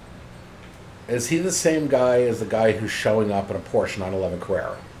 Is he the same guy as the guy who's showing up in a Porsche 911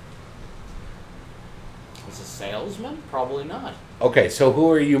 Carrera? As a salesman? Probably not. Okay, so who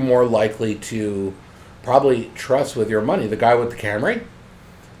are you more likely to probably trust with your money? The guy with the Camry?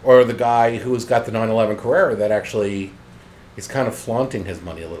 Or the guy who's got the 911 Carrera that actually is kind of flaunting his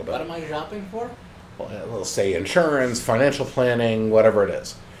money a little bit? What am I shopping for? Well, we'll say insurance, financial planning, whatever it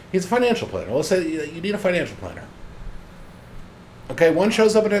is. He's a financial planner. Let's say you need a financial planner. Okay, one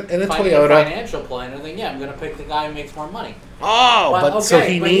shows up in a Toyota. If I need a financial planner, then yeah, I'm going to pick the guy who makes more money. Oh, but okay, so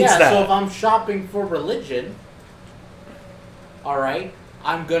he needs that. So if I'm shopping for religion, all right,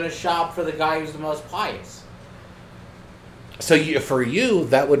 I'm going to shop for the guy who's the most pious. So for you,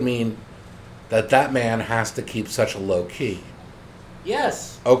 that would mean that man has to keep such a low key.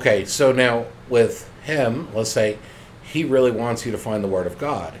 Yes. Okay, so now with him, let's say he really wants you to find the Word of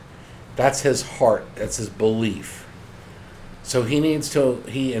God. That's his heart. That's his belief. So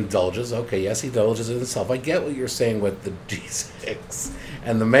he indulges. Okay, yes, he indulges in himself. I get what you're saying with the G6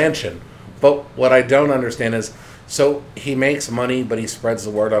 and the mansion. But what I don't understand is, so he makes money, but he spreads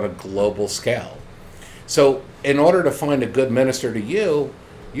the word on a global scale. So in order to find a good minister to you,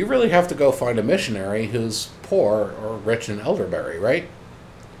 you really have to go find a missionary who's poor or rich in elderberry, right?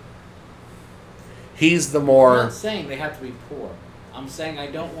 He's the more... I'm not saying they have to be poor. I'm saying I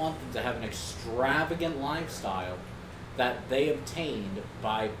don't want them to have an extravagant lifestyle that they obtained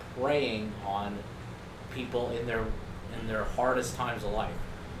by preying on people in their hardest times of life.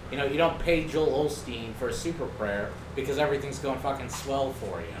 You know, you don't pay Joel Osteen for a super prayer because everything's going fucking swell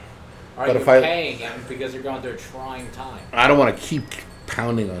for you. All right, you're paying him because you're going through a trying time. I don't want to keep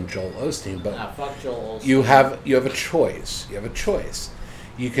pounding on Joel Osteen, but fuck Joel Osteen. You have a choice. You have a choice.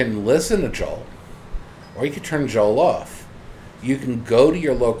 You can listen to Joel, or you can turn Joel off. You can go to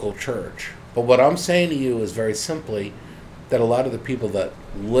your local church. But what I'm saying to you is very simply that a lot of the people that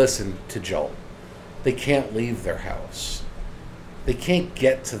listen to Joel, they can't leave their house. They can't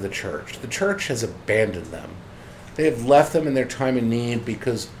get to the church. The church has abandoned them. They have left them in their time of need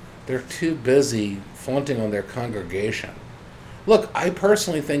because They're too busy flaunting on their congregation. Look, I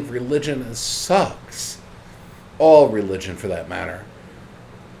personally think religion sucks. All religion, for that matter.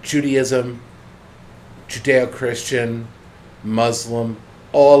 Judaism, Judeo-Christian, Muslim,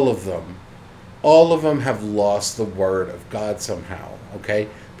 all of them. All of them have lost the word of God somehow, okay?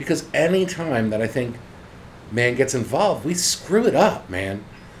 Because any time that I think man gets involved, we screw it up, man.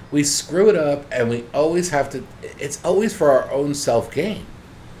 We screw it up, and we always have to, it's always for our own self-gain,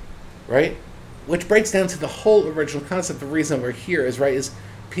 right? Which breaks down to the whole original concept. The reason we're here is, right, is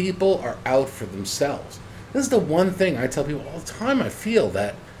people are out for themselves. This is the one thing I tell people all the time. I feel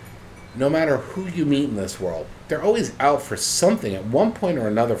that no matter who you meet in this world, they're always out for something at one point or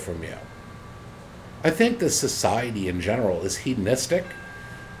another from you. I think the society in general is hedonistic.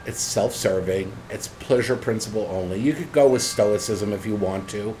 It's self-serving. It's pleasure principle only. You could go with stoicism if you want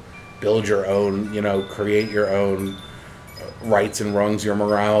to. Build your own, create your own rights and wrongs, your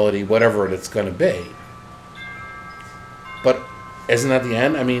morality, whatever it's going to be. But isn't that the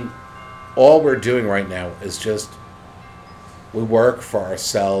end? I mean, all we're doing right now is just we work for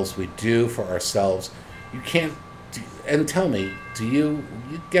ourselves. We do for ourselves. You can't. And tell me, do you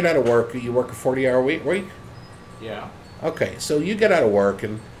get out of work? You work a 40-hour week? Yeah. Okay, so you get out of work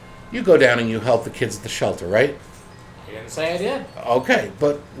and you go down and you help the kids at the shelter, right? You didn't say I did. Okay,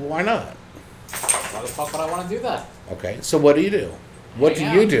 but why not? Why the fuck would I want to do that? Okay, so what do you do? What do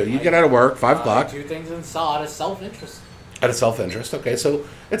you do? You get out of work, 5 o'clock. I do things out of self-interest. Out of self-interest, okay, so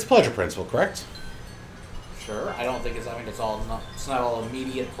it's pleasure principle, correct? Sure, I don't think it's not all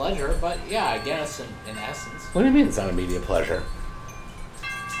immediate pleasure, but yeah, I guess in essence. What do you mean it's not immediate pleasure?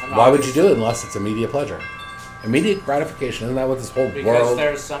 Why would you do it unless it's immediate pleasure? Immediate gratification, isn't that what this whole because world... Because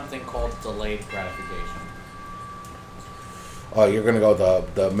there's something called delayed gratification. Oh, you're going to go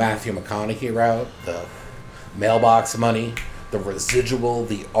the Matthew McConaughey route, the mailbox money, the residual,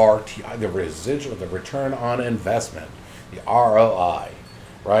 the return on investment, the ROI,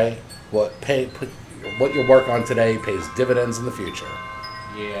 right? What you work on today pays dividends in the future.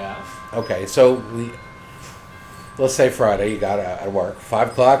 Yeah. Okay, so let's say Friday you got out of work, 5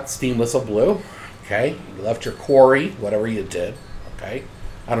 o'clock, steam whistle blew. Okay, you left your quarry, whatever you did. Okay,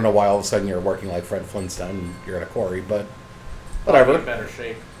 I don't know why all of a sudden you're working like Fred Flintstone and you're in a quarry, but whatever. In better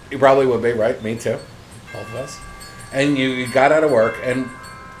shape. You probably would be, right? Me too. Both of us. And you got out of work, and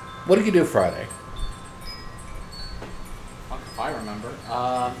what did you do Friday? Fuck if I remember.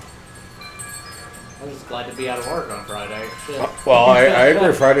 I was just glad to be out of work on Friday. Shit. Well, I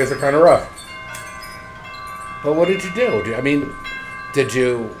agree. Fridays are kind of rough. But what did you do?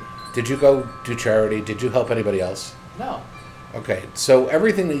 Did you go do charity? Did you help anybody else? No. Okay, so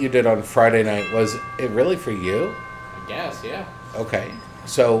everything that you did on Friday night, was it really for you? I guess, yeah. Okay,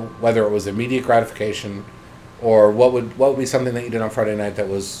 so whether it was immediate gratification, or what would be something that you did on Friday night that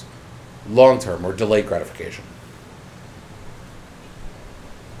was long-term or delayed gratification?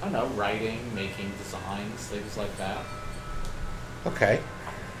 I don't know, writing, making designs, things like that. Okay.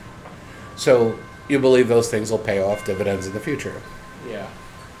 So you believe those things will pay off dividends in the future? Yeah.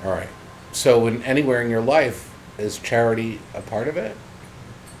 All right. So anywhere in your life, is charity a part of it?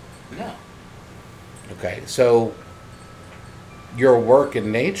 No. Okay. So your work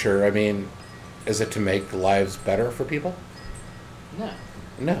in nature, I mean, is it to make lives better for people? No.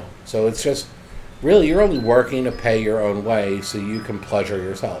 No. So it's just, really, you're only working to pay your own way so you can pleasure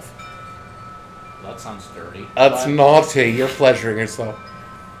yourself. That sounds dirty. That's naughty. You're pleasuring yourself.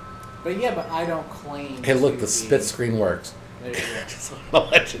 But yeah, but I don't claim. Hey, look, the spit screen works. There you go. Just want to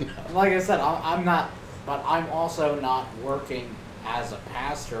let you know. Like I said, I'm not, but I'm also not working as a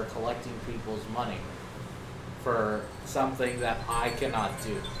pastor collecting people's money for something that I cannot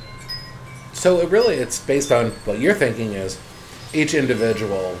do. So it's based on what you're thinking is each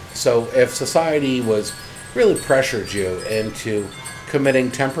individual. So if society was really pressured you into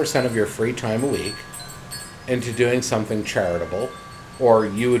committing 10% of your free time a week into doing something charitable, or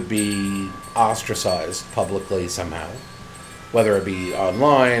you would be ostracized publicly somehow, whether it be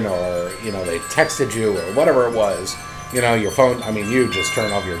online or, they texted you or whatever it was, your phone, you just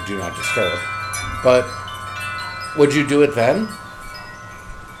turn off your do not disturb. But would you do it then?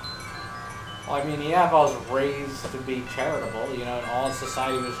 Well, yeah, if I was raised to be charitable, and all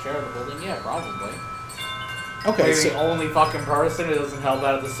society was charitable, then yeah, probably. Okay, so the only fucking person who doesn't help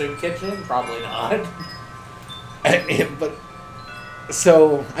out at the soup kitchen? Probably not. But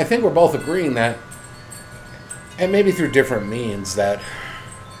so I think we're both agreeing that, and maybe through different means, that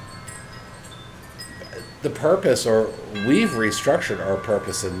the purpose, or we've restructured our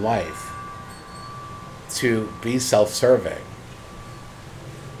purpose in life to be self-serving.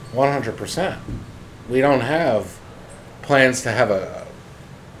 100%. We don't have plans to have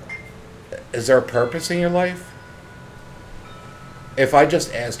is there a purpose in your life? If I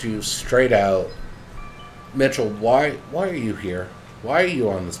just asked you straight out, Mitchell, why are you here? Why are you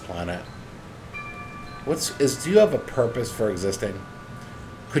on this planet? Do you have a purpose for existing?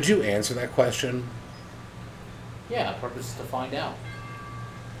 Could you answer that question? Yeah, purpose is to find out.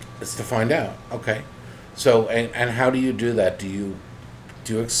 It's to find out. Okay. So, and how do you do that? Do you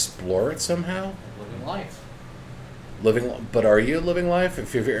explore it somehow? Living life. But are you living life?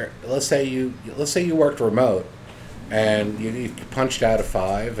 If you're, let's say you worked remote, and you punched out a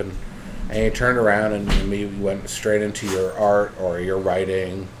 5, and you turned around and maybe you went straight into your art or your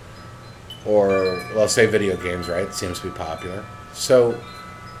writing, or let's say video games, right? It seems to be popular. So,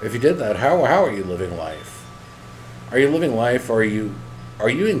 if you did that, how are you living life? Are you living life, or are you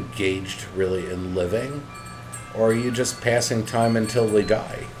engaged really in living, or are you just passing time until we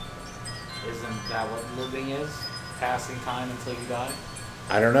die? Isn't that what living is? Passing time until you die?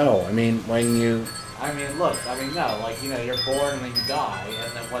 I don't know. I mean, no, like, you're born and then you die,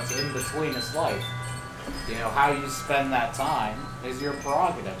 and then what's in between is life. How you spend that time is your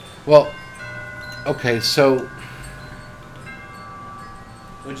prerogative. Well, okay, so...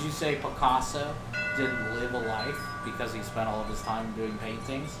 Would you say Picasso didn't live a life because he spent all of his time doing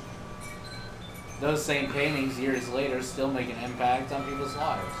paintings? Those same paintings, years later, still make an impact on people's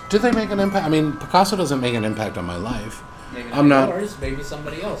lives. Do they make an impact? I mean, Picasso doesn't make an impact on my life. Maybe I'm not yours, maybe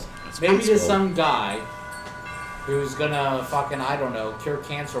somebody else. It's maybe possible. there's some guy who's gonna cure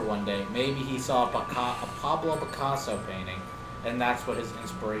cancer one day. Maybe he saw a Pablo Picasso painting, and that's what his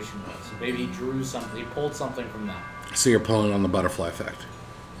inspiration was. Maybe he drew something, he pulled something from that. So you're pulling on the butterfly effect.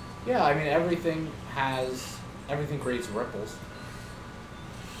 Yeah, I mean, everything creates ripples.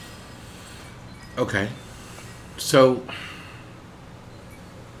 Okay. So,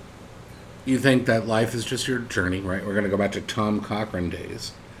 you think that life is just your journey, right? We're going to go back to Tom Cochrane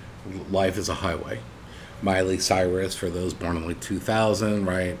days. Life is a highway. Miley Cyrus, for those born in like 2000,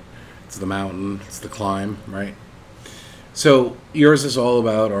 right? It's the mountain, it's the climb, right? So, yours is all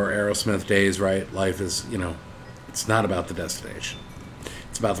about our Aerosmith days, right? Life is, it's not about the destination.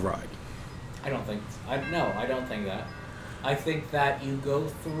 It's about the ride. I don't think that. I think that you go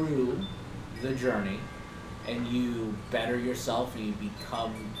through the journey and you better yourself and you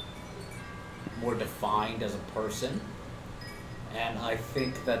become more defined as a person. And I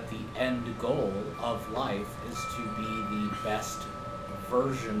think that the end goal of life is to be the best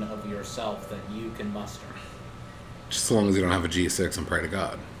version of yourself that you can muster. Just as long as you don't have a G6 and pray to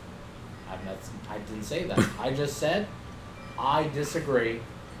God. I didn't say that. I just said I disagree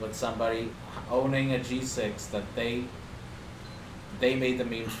with somebody owning a G6 that they made the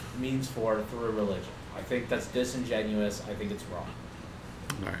means for through religion. I think that's disingenuous. I think it's wrong.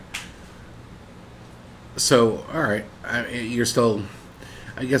 All right. So, all right, you're still.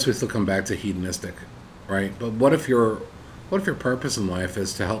 I guess we still come back to hedonistic, right? But what if your purpose in life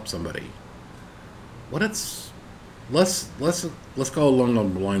is to help somebody? Let's go along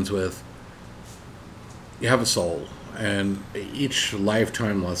the lines with. You have a soul, and each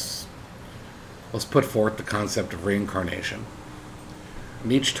lifetime, let's put forth the concept of reincarnation.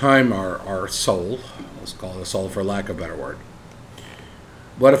 And each time our soul, let's call it a soul for lack of a better word,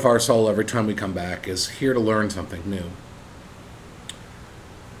 what if our soul, every time we come back, is here to learn something new?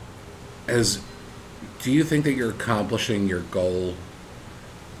 Do you think that you're accomplishing your goal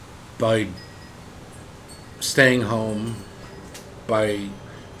by staying home, by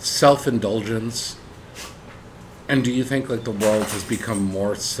self-indulgence? And do you think like the world has become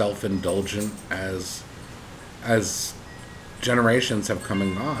more self-indulgent as generations have come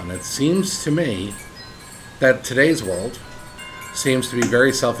and gone? It seems to me that today's world seems to be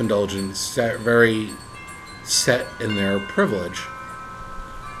very self-indulgent, very set in their privilege,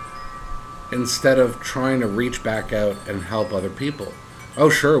 instead of trying to reach back out and help other people. Oh,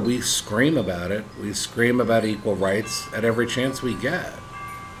 sure, we scream about it. We scream about equal rights at every chance we get.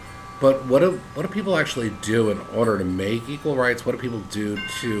 But what do people actually do in order to make equal rights? What do people do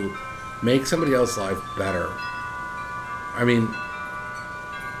to make somebody else's life better? I mean,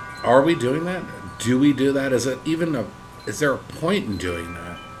 are we doing that? Do we do that? Is there a point in doing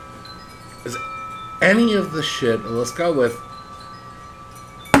that? Is any of the shit, let's go with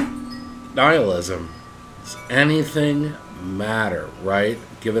nihilism. Does anything matter, right?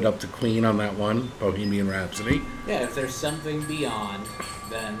 Give it up to Queen on that one, Bohemian Rhapsody. Yeah, if there's something beyond,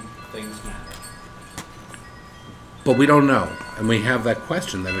 then things matter. But we don't know. And we have that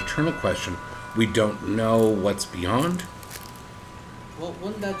question, that eternal question. We don't know what's beyond. Well,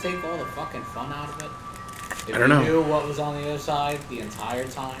 wouldn't that take all the fucking fun out of it? If I don't know. You knew what was on the other side the entire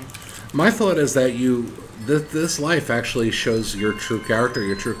time. My thought is that this life actually shows your true character,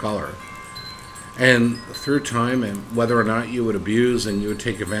 your true color. And through time, and whether or not you would abuse and you would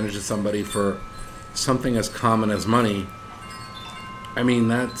take advantage of somebody for something as common as money, I mean,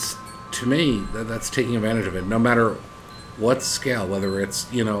 that's, to me, that's taking advantage of it. No matter what scale, whether it's,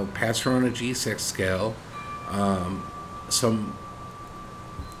 passed around a G6 scale, some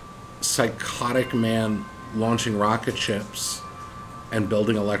psychotic man launching rocket ships and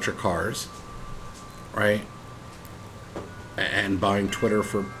building electric cars, right? And buying Twitter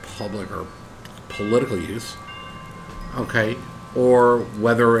for public or political use, okay? Or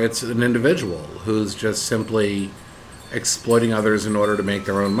whether it's an individual who's just simply exploiting others in order to make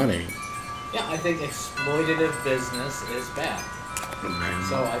their own money. Yeah, I think exploitative business is bad. Okay.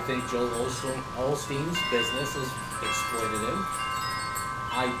 So I think Joel Osteen's business is exploitative.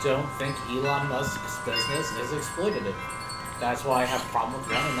 I don't think Elon Musk's business is exploitative. That's why I have a problem with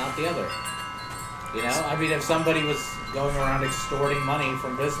one and not the other. I mean, if somebody was going around extorting money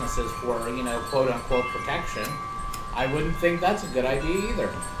from businesses for, quote-unquote protection, I wouldn't think that's a good idea either.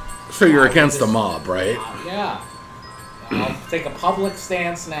 So you're against the mob, right? Yeah. I'll take a public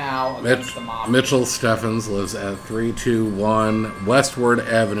stance now against the mob. Mitchell Steffens lives at 321 Westward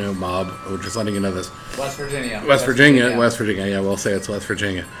Avenue, mob. We're just letting you know this. West Virginia. West Virginia. Yeah, we'll say it's West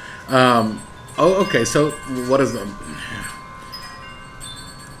Virginia. Okay, so what is the...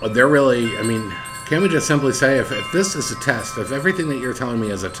 They're really, I mean, can't we just simply say, if this is a test, if everything that you're telling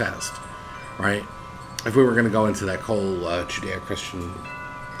me is a test, right? If we were going to go into that whole Judeo-Christian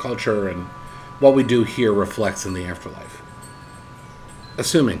culture and what we do here reflects in the afterlife,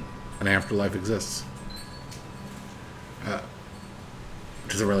 assuming an afterlife exists,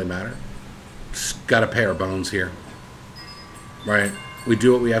 does it really matter? Just got to pay our bones here, right? We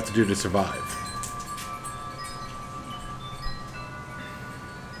do what we have to do to survive.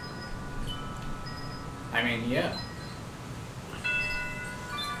 I mean, yeah.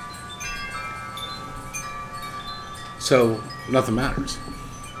 So nothing matters.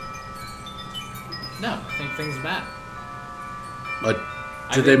 No, I think things matter. But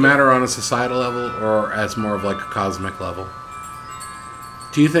do they matter on a societal level or as more of like a cosmic level?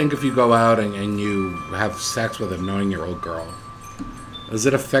 Do you think if you go out and you have sex with a 9-year-old girl, does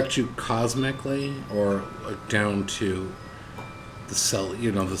it affect you cosmically or like down to the cell,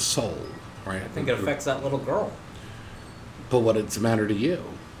 the soul, right? I think it affects that little girl. But what does it matter to you?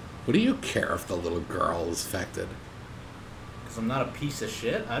 What do you care if the little girl is affected? Because I'm not a piece of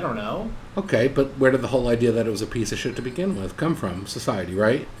shit. I don't know. Okay, but where did the whole idea that it was a piece of shit to begin with come from? Society,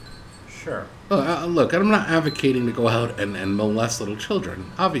 right? Sure. Look, I'm not advocating to go out and molest little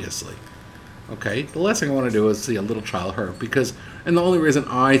children, obviously. Okay? The last thing I want to do is see a little child hurt, and the only reason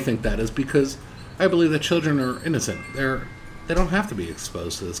I think that is because I believe that children are innocent. They don't have to be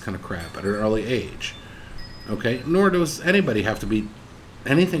exposed to this kind of crap at an early age. Okay? Nor does anybody have to be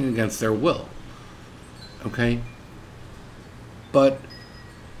anything against their will. Okay? But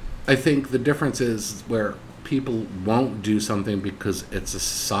I think the difference is where people won't do something because it's a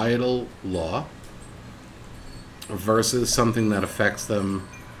societal law versus something that affects them.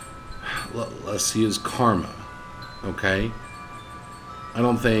 Let's use karma. Okay? I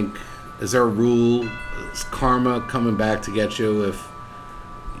don't think... Is there a rule? Is karma coming back to get you if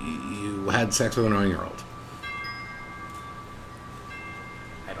you had sex with a 9-year-old?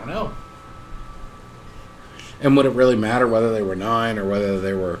 I don't know. And would it really matter whether they were 9 or whether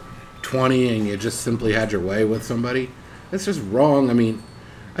they were 20 and you just simply had your way with somebody? That's just wrong. I mean,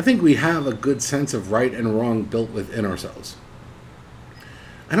 I think we have a good sense of right and wrong built within ourselves.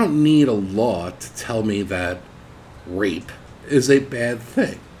 I don't need a law to tell me that rape is a bad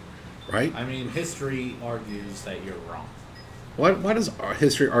thing, right? I mean, history argues that you're wrong. Why does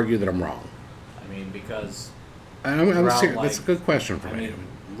history argue that I'm wrong? I mean, because... I'm serious. That's a good question for me.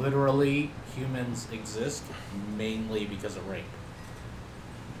 Literally, humans exist mainly because of rape.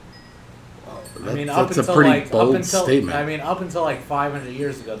 That's a pretty bold statement. I mean, up until like 500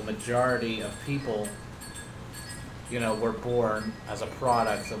 years ago, the majority of people, were born as a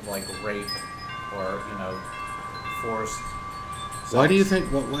product of like rape or, forced sex. Why do you think?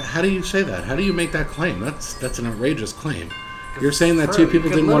 How do you say that? How do you make that claim? That's an outrageous claim. You're saying that two people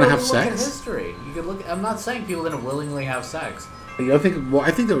didn't want to have sex? Look at history. You could look. I'm not saying people didn't willingly have sex. I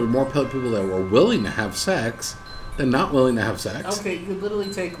think there were more people that were willing to have sex than not willing to have sex. Okay, you could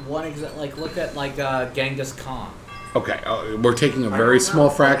literally take one example. Like, look at Genghis Khan. Okay, we're taking a very small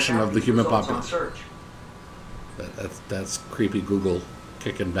fraction of the human population. That's creepy Google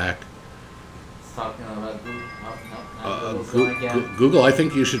kicking back. It's talking about Google. Google, I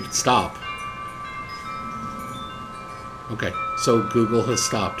think you should stop. Okay, so Google has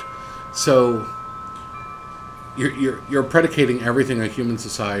stopped. So you're predicating everything on human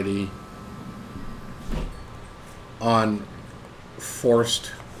society on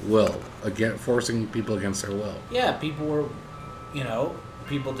forced will, again, forcing people against their will. Yeah, people were,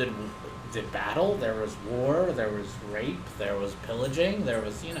 people did battle. There was war. There was rape. There was pillaging. There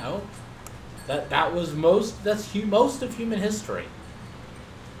was, that was most of human history.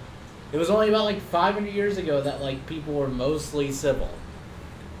 It was only about like 500 years ago that like people were mostly civil.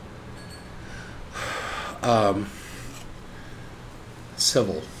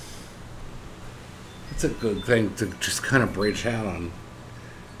 Civil. It's a good thing to just kind of branch out on,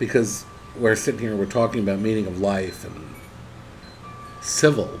 because we're sitting here, we're talking about meaning of life and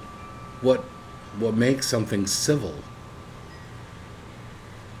civil. What makes something civil?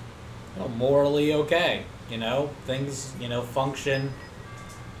 Well, morally okay. Things function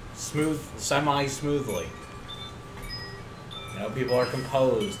semi-smoothly. People are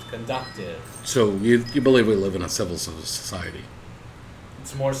composed, conductive. So you believe we live in a civil society?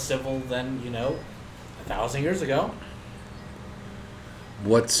 It's more civil than 1,000 years ago.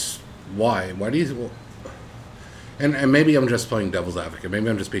 Why? Why do you? And maybe I'm just playing devil's advocate. Maybe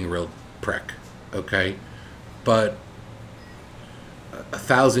I'm just being a real prick. Okay, but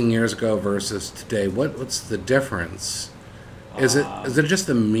 1,000 years ago versus today, what's the difference? Is it just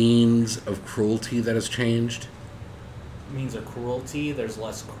the means of cruelty that has changed? Means of cruelty. There's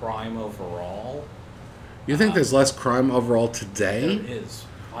less crime overall. You think there's less crime overall today? There is.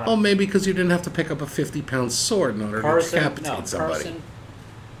 Oh, maybe because you didn't have to pick up a 50-pound sword in order to decapitate somebody.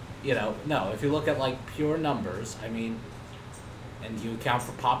 No. If you look at like pure numbers, and you account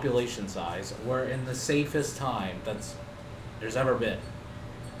for population size, we're in the safest time there's ever been.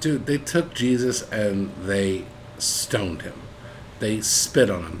 Dude, they took Jesus and they stoned him. They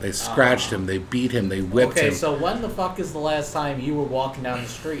spit on him. They scratched him. They beat him. They whipped him. Okay, so when the fuck is the last time you were walking down the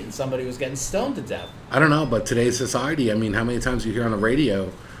street and somebody was getting stoned to death? I don't know, but today's society, how many times you hear on the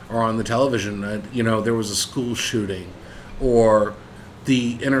radio or on the television that, there was a school shooting, or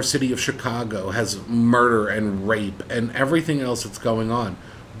the inner city of Chicago has murder and rape and everything else that's going on.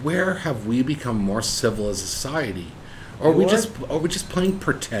 Where have we become more civil as a society? Or are we just playing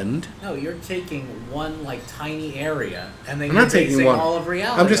pretend? No, you're taking one like tiny area and then I'm you're not taking basing one. all of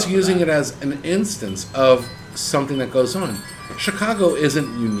reality. I'm just using it as an instance of something that goes on. Chicago isn't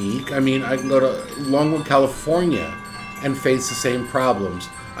unique. I can go to Longwood, California and face the same problems.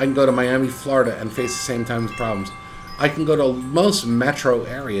 I can go to Miami, Florida and face the same kinds of problems. I can go to most metro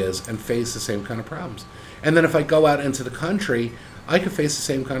areas and face the same kind of problems. And then if I go out into the country, I could face the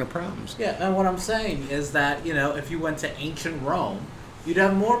same kind of problems. Yeah, and what I'm saying is that, if you went to ancient Rome, you'd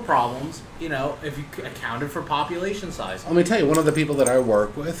have more problems, if you accounted for population size. Let me tell you, one of the people that I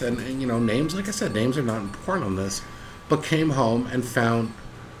work with, and names, like I said, names are not important on this, but came home and found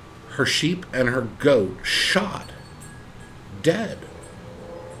her sheep and her goat shot, dead.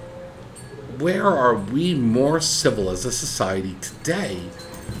 Where are we more civil as a society today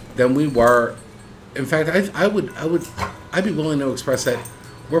than we were? In fact, I'd be willing to express that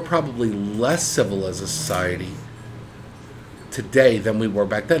we're probably less civil as a society today than we were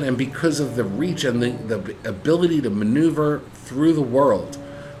back then. And because of the reach and the ability to maneuver through the world,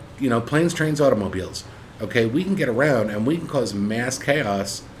 planes, trains, automobiles, okay, we can get around and we can cause mass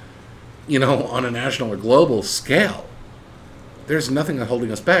chaos, on a national or global scale. There's nothing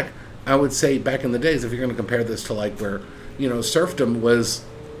holding us back. I would say back in the days, if you're going to compare this to like where, serfdom was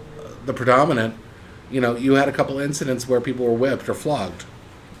the predominant, you had a couple incidents where people were whipped or flogged.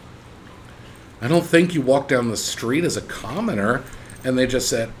 I don't think you walk down the street as a commoner and they just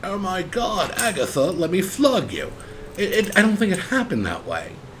said, "Oh my God, Agatha, let me flog you." I don't think it happened that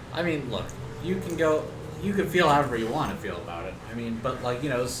way. Look, you can feel however you want to feel about it. But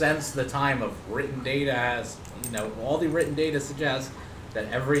since the time of written data has, all the written data suggests that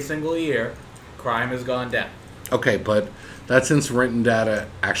every single year, crime has gone down. Okay, but that's since written data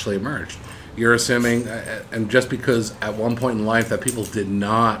actually emerged. You're assuming, and just because at one point in life that people did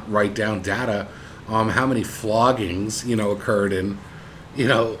not write down data, how many floggings, occurred in,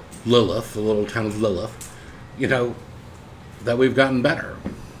 Lilith, the little town of Lilith, that we've gotten better.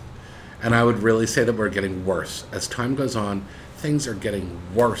 And I would really say that we're getting worse. As time goes on, things are getting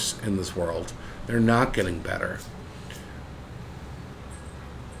worse in this world. They're not getting better.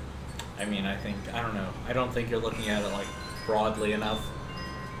 I don't know. I don't think you're looking at it like broadly enough.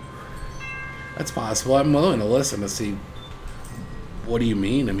 That's possible. I'm willing to listen to see what do you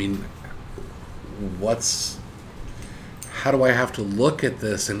mean? How do I have to look at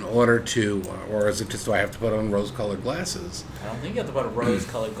this in order to, or is it just do I have to put on rose-colored glasses? I don't think you have to put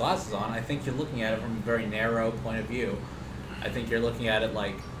rose-colored glasses on. I think you're looking at it from a very narrow point of view. I think you're looking at it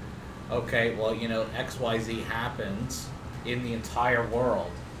like, okay, well, XYZ happens in the entire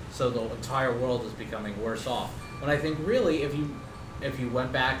world. So the entire world is becoming worse off. When I think really, if you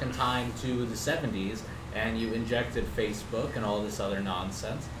went back in time to the 70s and you injected Facebook and all this other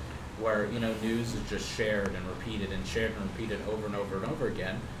nonsense, where news is just shared and repeated and shared and repeated over and over and over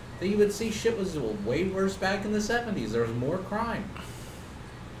again, then you would see shit was way worse back in the 70s. There was more crime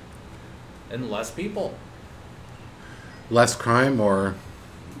and less people. Less crime or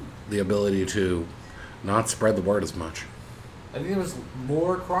the ability to not spread the word as much? I think there was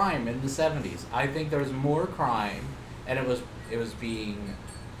more crime in the 70s. I think there was more crime, and it was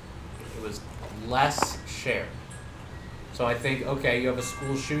less shared. So I think, okay, you have a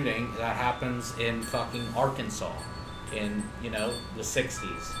school shooting that happens in fucking Arkansas in, the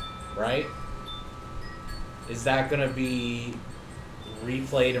 60s, right? Is that going to be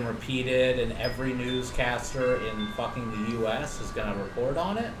replayed and repeated, and every newscaster in fucking the U.S. is going to report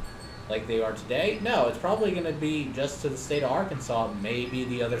on it like they are today? No, it's probably going to be just to the state of Arkansas. Maybe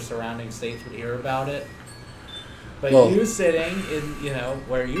the other surrounding states would hear about it. But you sitting in,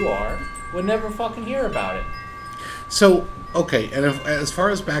 where you are, would never fucking hear about it. So, okay, and as far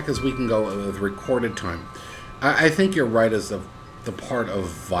as back as we can go with recorded time, I think you're right as the part of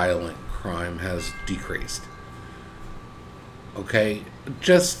violent crime has decreased. Okay?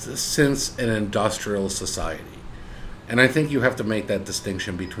 Just since an industrial society. And I think you have to make that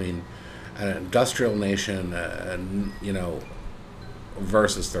distinction between an industrial nation,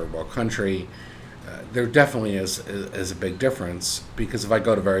 versus third world country. There definitely is a big difference, because if I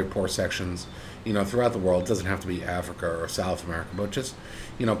go to very poor sections, throughout the world, it doesn't have to be Africa or South America, but just,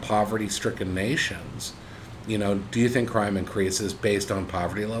 poverty-stricken nations. Do you think crime increases based on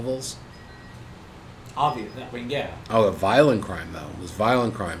poverty levels? Obviously, I mean, yeah. Oh, violent crime, though. Does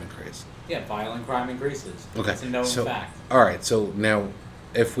violent crime increase? Yeah, violent crime increases. Okay. It's a known fact. All right, so now,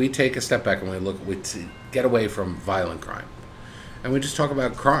 if we take a step back and we get away from violent crime, and we just talk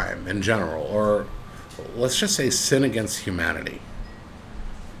about crime in general, or let's just say sin against humanity,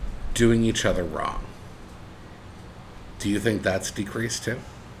 doing each other wrong, do you think that's decreased too?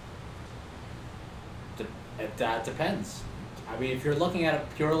 That depends. I mean, if you're looking at it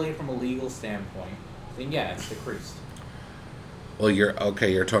purely from a legal standpoint, then yeah, it's decreased. Well, you're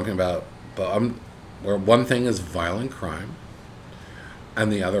talking about, where one thing is violent crime,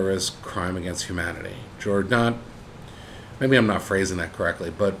 and the other is crime against humanity. George, maybe I'm not phrasing that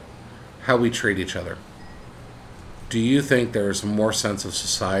correctly, but how we treat each other. Do you think there's more sense of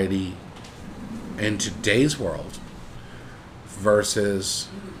society in today's world versus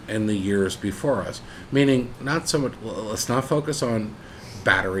in the years before us? Meaning, not so much, let's not focus on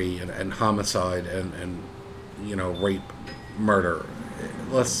battery and homicide and rape, murder.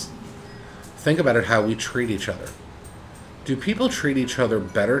 Let's think about it, how we treat each other. Do people treat each other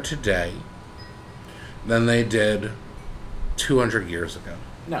better today than they did 200 years ago?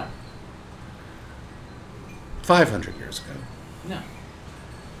 No. 500 years ago? No.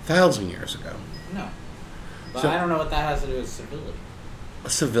 1,000 years ago? No. But I don't know what that has to do with civility.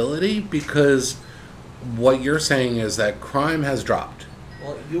 Civility? Because what you're saying is that crime has dropped.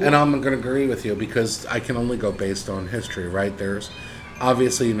 Well, and I'm going to agree with you, because I can only go based on history, right? There's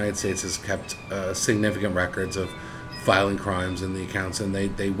obviously the United States has kept significant records of violent crimes in the accounts, and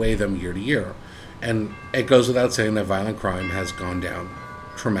they weigh them year to year. And it goes without saying that violent crime has gone down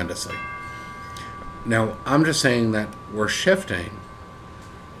tremendously. Now, I'm just saying that we're shifting.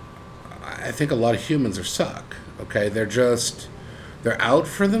 I think a lot of humans are suck, okay? They're out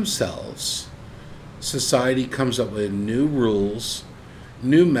for themselves. Society comes up with new rules,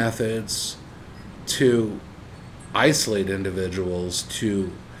 new methods to isolate individuals,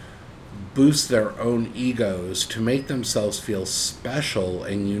 to boost their own egos, to make themselves feel special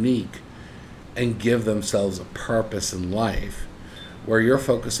and unique, and give themselves a purpose in life, where you're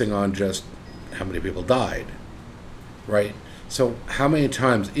focusing on just how many people died, right? So how many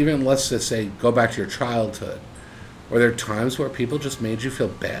times, even let's just say, go back to your childhood, were there times where people just made you feel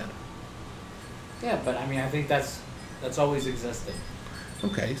bad? Yeah, but I mean, I think that's always existed.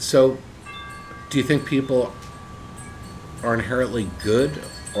 Okay, so do you think people are inherently good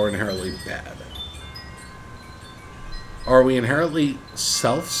or inherently bad? Are we inherently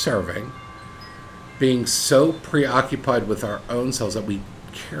self-serving, being so preoccupied with our own selves that we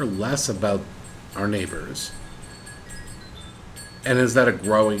care less about our neighbors? And is that a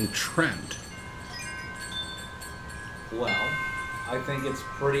growing trend? Well, I think it's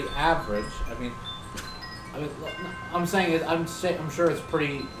pretty average. I mean, I'm sure it's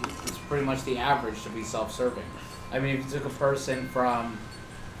pretty much the average to be self-serving. I mean, if you took a person from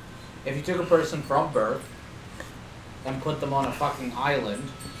birth and put them on a fucking island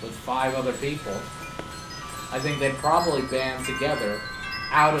with 5 other people, I think they'd probably band together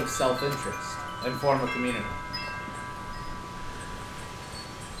out of self-interest and form a community.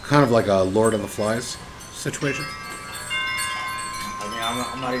 kind of like a Lord of the Flies situation. I mean,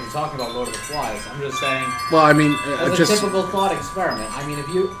 I'm not even talking about Lord of the Flies. I'm just saying, Well, I mean, as a typical thought experiment. I mean, if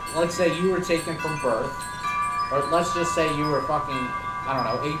you, let's say you were taken from birth, or let's just say you were fucking, I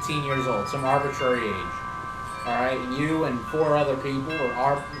don't know, 18 years old, some arbitrary age. All right, and you and 4 other people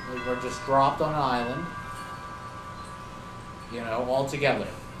were just dropped on an island, all together.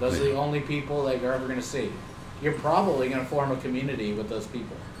 Those are the only people that you're ever going to see. You're probably going to form a community with those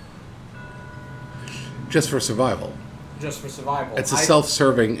people. Just for survival. Just for survival. It's a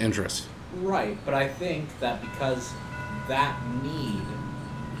self-serving interest. Right, but I think that because that need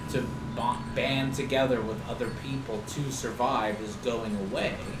to band together with other people to survive is going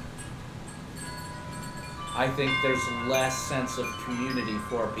away, I think there's less sense of community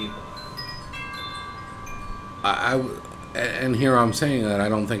for people. And here I'm saying that I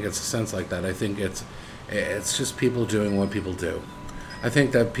don't think it's a sense like that. I think it's just people doing what people do. I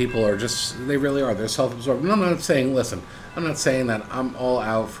think that people are they really are. They're self-absorbed. And I'm not saying that I'm all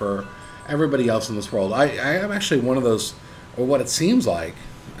out for everybody else in this world. I am actually one of those, or what it seems like,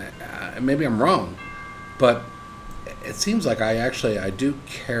 maybe I'm wrong, but it seems like I do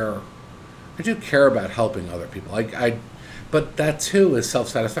care about helping other people. But that too is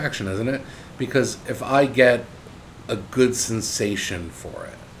self-satisfaction, isn't it? Because if I get a good sensation for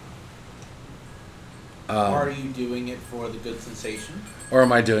it, are you doing it for the good sensation? Or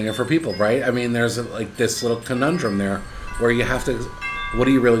am I doing it for people, right? I mean, there's this little conundrum there where you have to, what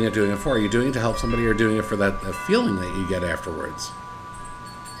are you really doing it for? Are you doing it to help somebody, or doing it for that feeling that you get afterwards?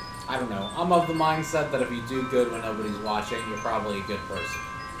 I don't know. I'm of the mindset that if you do good when nobody's watching, you're probably a good person.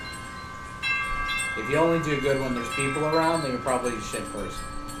 If you only do good when there's people around, then you're probably a shit person.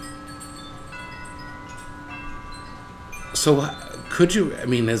 So could you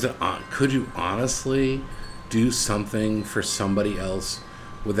honestly do something for somebody else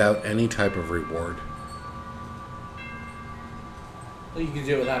without any type of reward? Well, you can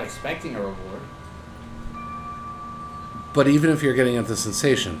do it without expecting a reward. But even if you're getting at the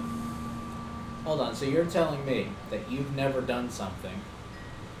sensation. Hold on, so you're telling me that you've never done something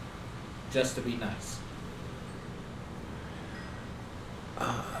just to be nice?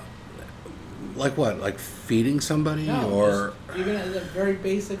 Like what? Like feeding somebody? No, or even at a very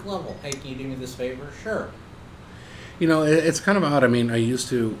basic level. Hey, can you do me this favor? Sure. It's kind of odd. I mean, I used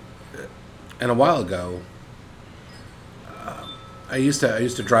to, and a while ago, I used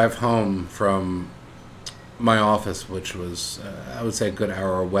to drive home from my office, which was, I would say, a good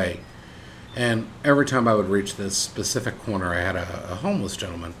hour away. And every time I would reach this specific corner, I had a homeless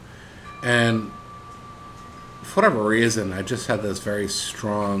gentleman. And for whatever reason, I just had this very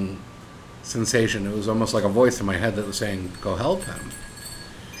strong sensation. It was almost like a voice in my head that was saying, go help him.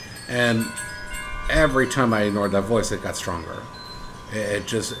 And every time I ignored that voice, it got stronger.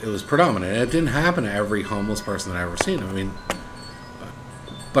 It was predominant. It didn't happen to every homeless person that I ever seen. I mean,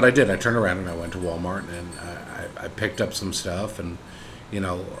 but I did. I turned around and I went to Walmart and I picked up some stuff and,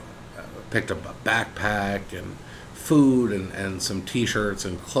 picked up a backpack and food and some T-shirts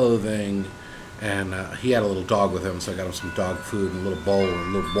and clothing. And he had a little dog with him, so I got him some dog food and a little bowl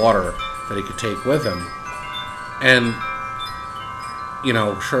and a little water that he could take with him. And,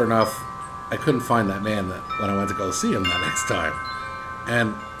 sure enough, I couldn't find that man when I went to go see him the next time.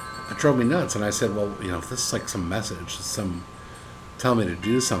 And it drove me nuts. And I said, well, if this is like some message, tell me to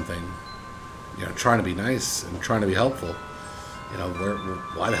do something, trying to be nice and trying to be helpful,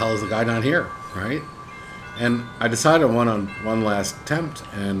 why the hell is the guy not here, right? And I decided on one last attempt,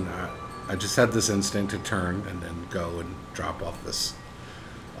 and I just had this instinct to turn and then go and drop off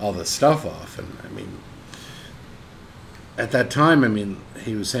all this stuff off. And I mean, at that time,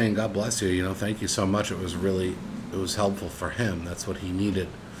 he was saying, God bless you, thank you so much. It was helpful for him. That's what he needed.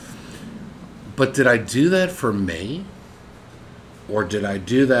 But did I do that for me? Or did I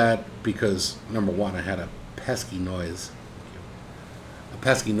do that because, number one, I had a pesky noise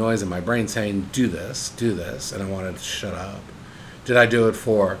in my brain saying, do this, and I wanted to shut up? Did I do it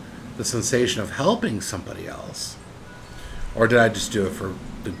for the sensation of helping somebody else? Or did I just do it for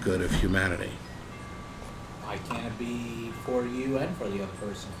the good of humanity? Why can't it be for you and for the other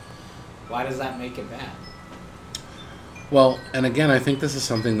person? Why does that make it bad? Well, and again, I think this is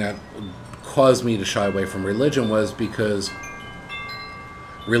something that caused me to shy away from religion, was because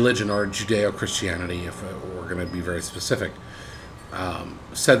religion, or Judeo-Christianity, if we're going to be very specific,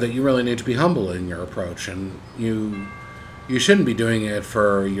 said that you really need to be humble in your approach, and you shouldn't be doing it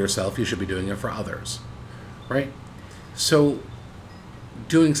for yourself, you should be doing it for others, right? So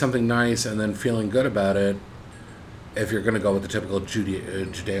doing something nice and then feeling good about it, if you're going to go with the typical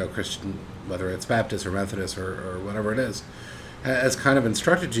Judeo-Christian, whether it's Baptist or Methodist or whatever it is, has kind of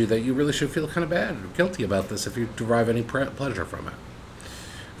instructed you that you really should feel kind of bad or guilty about this if you derive any pleasure from it.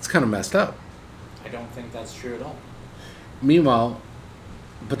 It's kind of messed up. I don't think that's true at all. Meanwhile,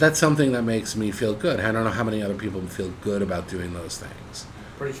 but that's something that makes me feel good. I don't know how many other people feel good about doing those things.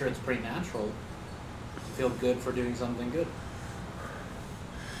 Pretty sure it's pretty natural to feel good for doing something good.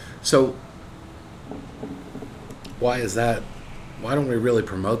 So, why is that? Why don't we really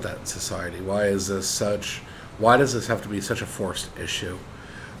promote that in society? Why is this such? Why does this have to be such a forced issue?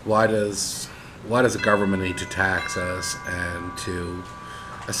 Why does the government need to tax us and to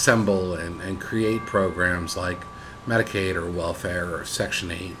assemble and create programs like Medicaid or welfare or Section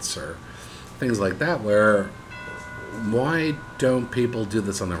 8s or things like that, where why don't people do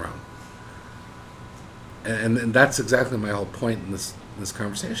this on their own? And that's exactly my whole point in this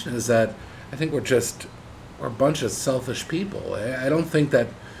conversation, is that I think we're a bunch of selfish people. I don't think that,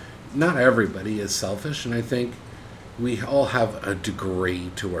 not everybody is selfish, and I think we all have a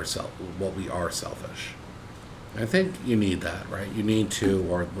degree to what we are selfish. I think you need that, right? You need to,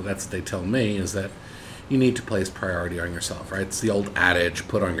 or that's what they tell me, is that you need to place priority on yourself, right? It's the old adage,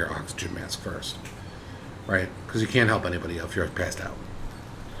 put on your oxygen mask first, right? Because you can't help anybody else if you're passed out.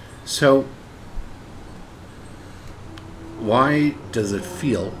 So, why does it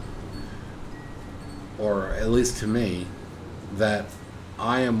feel, or at least to me, that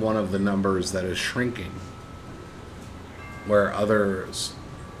I am one of the numbers that is shrinking, where others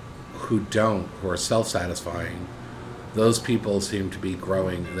who are self-satisfying, those people seem to be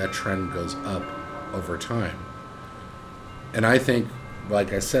growing, that trend goes up over time. And I think,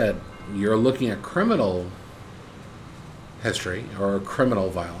 like I said, you're looking at criminal history or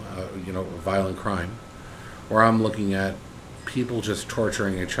violent crime, where I'm looking at people just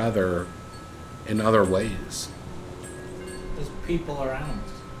torturing each other in other ways. Because people are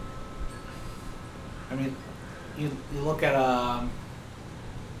animals. I mean, you look at a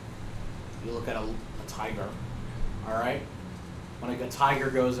tiger, all right? When a tiger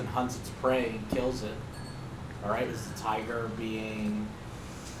goes and hunts its prey and kills it, all right, is the tiger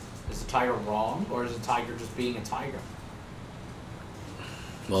wrong, or is the tiger just being a tiger?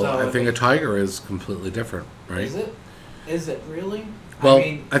 Well, So I think a tiger is completely different, right? Is it? Is it really? Well, I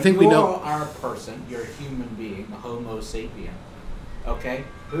mean, I think we know. You are a person. You're a human being, a Homo sapien. Okay?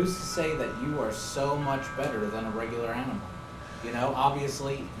 Who's to say that you are so much better than a regular animal? You know,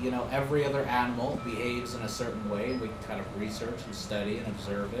 obviously, every other animal behaves in a certain way, and we can kind of research and study and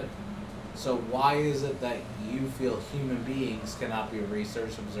observe it. So why is it that you feel human beings cannot be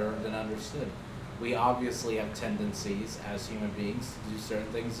researched, observed, and understood? We obviously have tendencies as human beings to do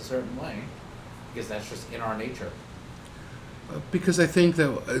certain things a certain way, because that's just in our nature. Because I think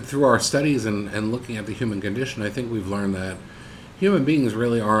that through our studies and looking at the human condition, I think we've learned that human beings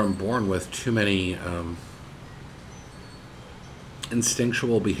really aren't born with too many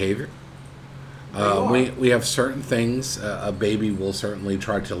instinctual behavior. We have certain things. A baby will certainly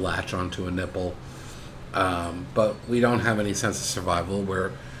try to latch onto a nipple, but we don't have any sense of survival.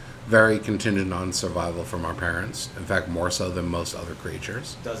 We're very contingent on survival from our parents. In fact, more so than most other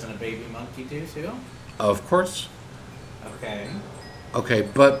creatures. Doesn't a baby monkey do too? Of course. Okay,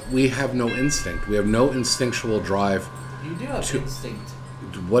 but we have no instinct. We have no instinctual drive. You do have instinct.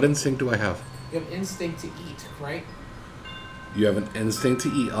 What instinct do I have? You have instinct to eat, right? You have an instinct to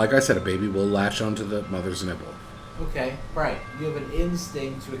eat. Like I said, a baby will latch onto the mother's nipple. Okay, right. You have an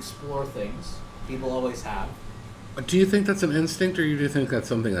instinct to explore things. People always have. Do you think that's an instinct, or do you think that's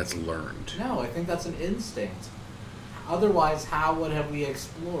something that's learned? No, I think that's an instinct. Otherwise, how would have we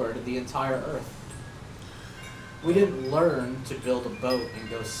explored the entire Earth? We didn't learn to build a boat and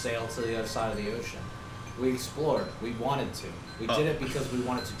go sail to the other side of the ocean. We explored. We wanted to. We did it because we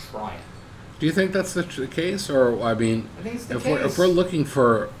wanted to try it. Do you think that's the case, or I mean, I think it's the if case. we're looking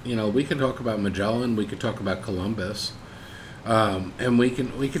for, we could talk about Magellan, we could talk about Columbus, and we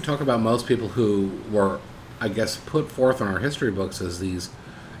could talk about most people who were, I guess, put forth in our history books as these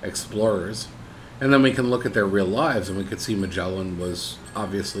explorers, and then we can look at their real lives, and we could see Magellan was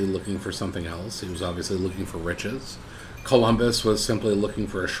obviously looking for something else. He was obviously looking for riches. Columbus was simply looking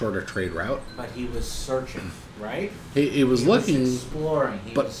for a shorter trade route. But he was searching, right? He was looking. He was exploring.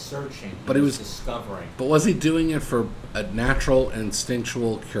 He but, was searching. But he was discovering. But was he doing it for a natural,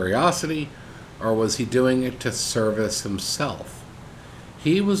 instinctual curiosity, or was he doing it to service himself?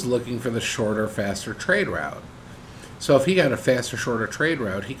 He was looking for the shorter, faster trade route. So if he had a faster, shorter trade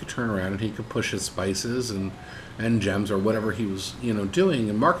route, he could turn around and he could push his spices and gems or whatever he was, doing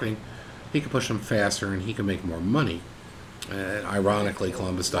in marketing. He could push them faster and he could make more money. Ironically,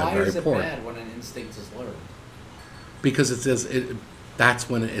 Columbus died very poor. Why is it bad when an instinct is learned? Because that's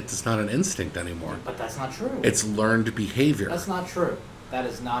when it's not an instinct anymore. But that's not true. It's learned behavior. That's not true. That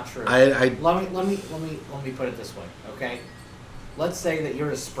is not true. I let me put it this way, okay? Let's say that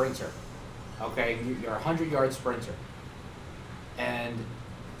you're a sprinter, okay? You're a 100-yard sprinter, and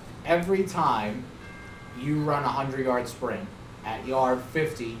every time you run a 100-yard sprint at yard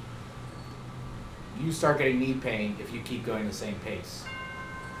 50, you start getting knee pain if you keep going the same pace.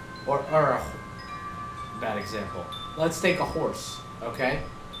 Or a bad example. Let's take a horse, okay?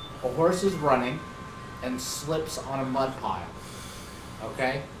 A horse is running and slips on a mud pile,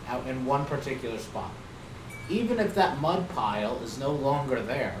 okay? Out in one particular spot. Even if that mud pile is no longer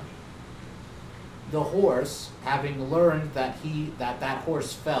there, the horse, having learned that that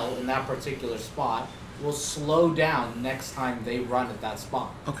horse fell in that particular spot, will slow down next time they run at that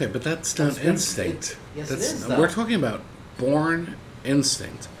spot. Okay, but that's not instinct. Yes, it is, though. We're talking about born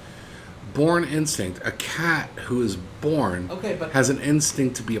instinct. Born instinct. A cat who is born has an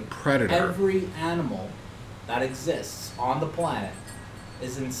instinct to be a predator. Every animal that exists on the planet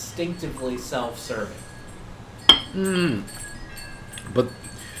is instinctively self-serving. But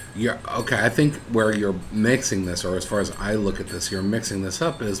I think where you're mixing this, or as far as I look at this, you're mixing this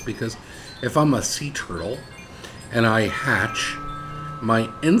up is because if I'm a sea turtle and I hatch, my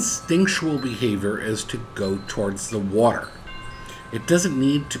instinctual behavior is to go towards the water. It doesn't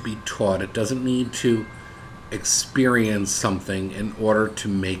need to be taught. It doesn't need to experience something in order to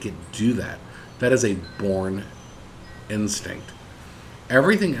make it do that. That is a born instinct.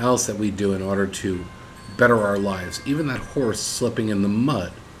 Everything else that we do in order to better our lives, even that horse slipping in the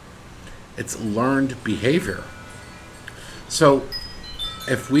mud, it's learned behavior. So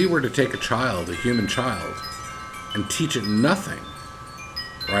if we were to take a human child, and teach it nothing,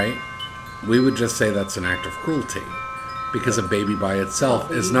 right, we would just say that's an act of cruelty. Because a baby by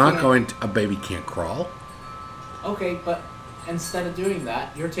itself is not going to... A baby can't crawl. Okay, but instead of doing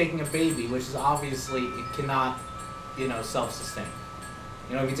that, you're taking a baby, which is obviously, it cannot, self-sustain.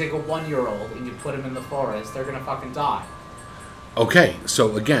 If you take a 1-year-old and you put him in the forest, they're going to fucking die. Okay,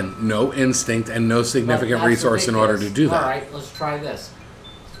 so again, no instinct and no significant resource in order to do that. All right, let's try this.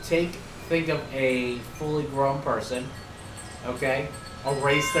 Think of a fully grown person, okay?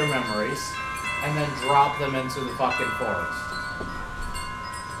 Erase their memories, and then drop them into the fucking forest.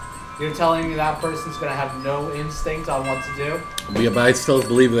 You're telling me that person's going to have no instinct on what to do? Yeah, but I still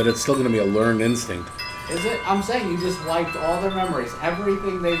believe that it's still going to be a learned instinct. Is it? I'm saying you just wiped all their memories.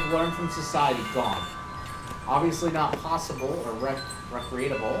 Everything they've learned from society, gone. Obviously not possible or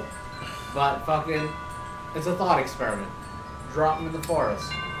recreatable, but fucking, it's a thought experiment. Drop them in the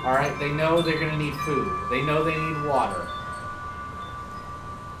forest. All right? They know they're going to need food. They know they need water.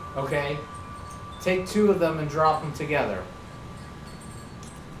 Okay? Take 2 of them and drop them together.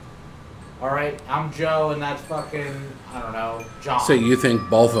 All right? I'm Joe and that's fucking, I don't know, John. So you think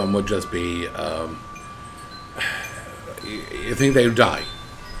both of them would just be, you think they would die?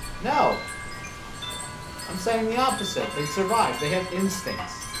 No. I'm saying the opposite. They'd survive. They have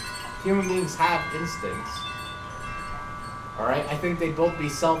instincts. Human beings have instincts. Alright? I think they'd both be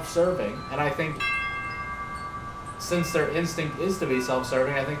self-serving, and I think since their instinct is to be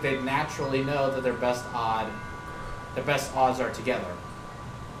self-serving, I think they'd naturally know that their best odds are together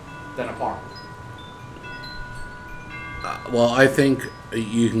than apart. Well, I think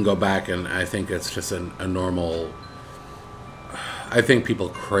you can go back, and I think it's just a normal... I think people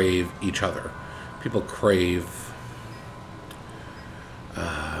crave each other. People crave...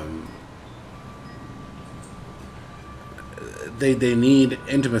 They need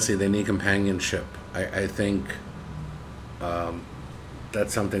intimacy. They need companionship. I think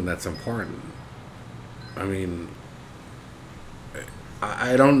that's something that's important. I mean,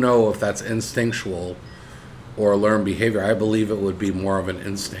 I don't know if that's instinctual or learned behavior. I believe it would be more of an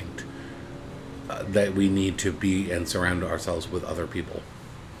instinct that we need to be and surround ourselves with other people.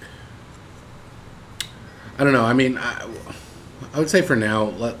 I don't know. I mean, I would say for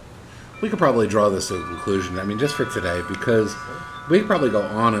now, we could probably draw this to a conclusion. I mean, just for today, because we could probably go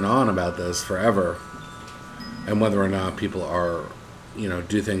on and on about this forever, and whether or not people are,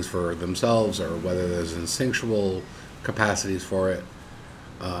 do things for themselves or whether there's instinctual capacities for it.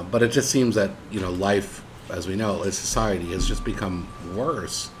 But it just seems that, life, as we know, as society has just become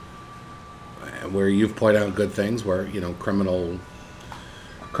worse. Where you've pointed out good things, where, criminal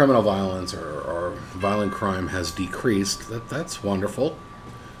violence or violent crime has decreased. That's wonderful.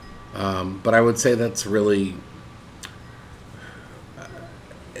 But I would say that's really,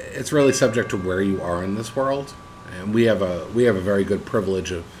 it's really subject to where you are in this world. And we have a very good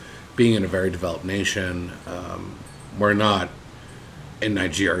privilege of being in a very developed nation. We're not in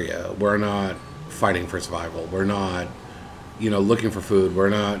Nigeria. We're not fighting for survival. We're not, looking for food. We're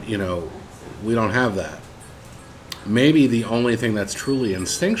not, we don't have that. Maybe the only thing that's truly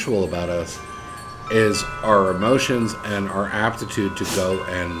instinctual about us is our emotions and our aptitude to go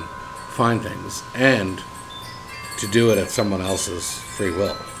and find things and to do it at someone else's free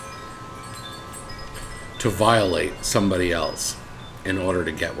will. To violate somebody else in order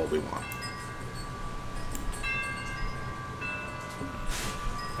to get what we want.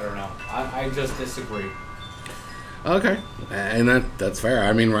 I don't know. I just disagree. Okay, and that's fair.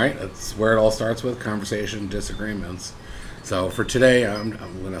 I mean, right? That's where it all starts with conversation, disagreements. So for today, I'm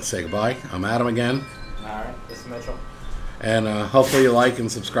going to say goodbye. I'm Adam again. All right, this is Mitchell. And hopefully you like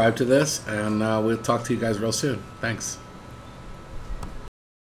and subscribe to this, and we'll talk to you guys real soon. Thanks.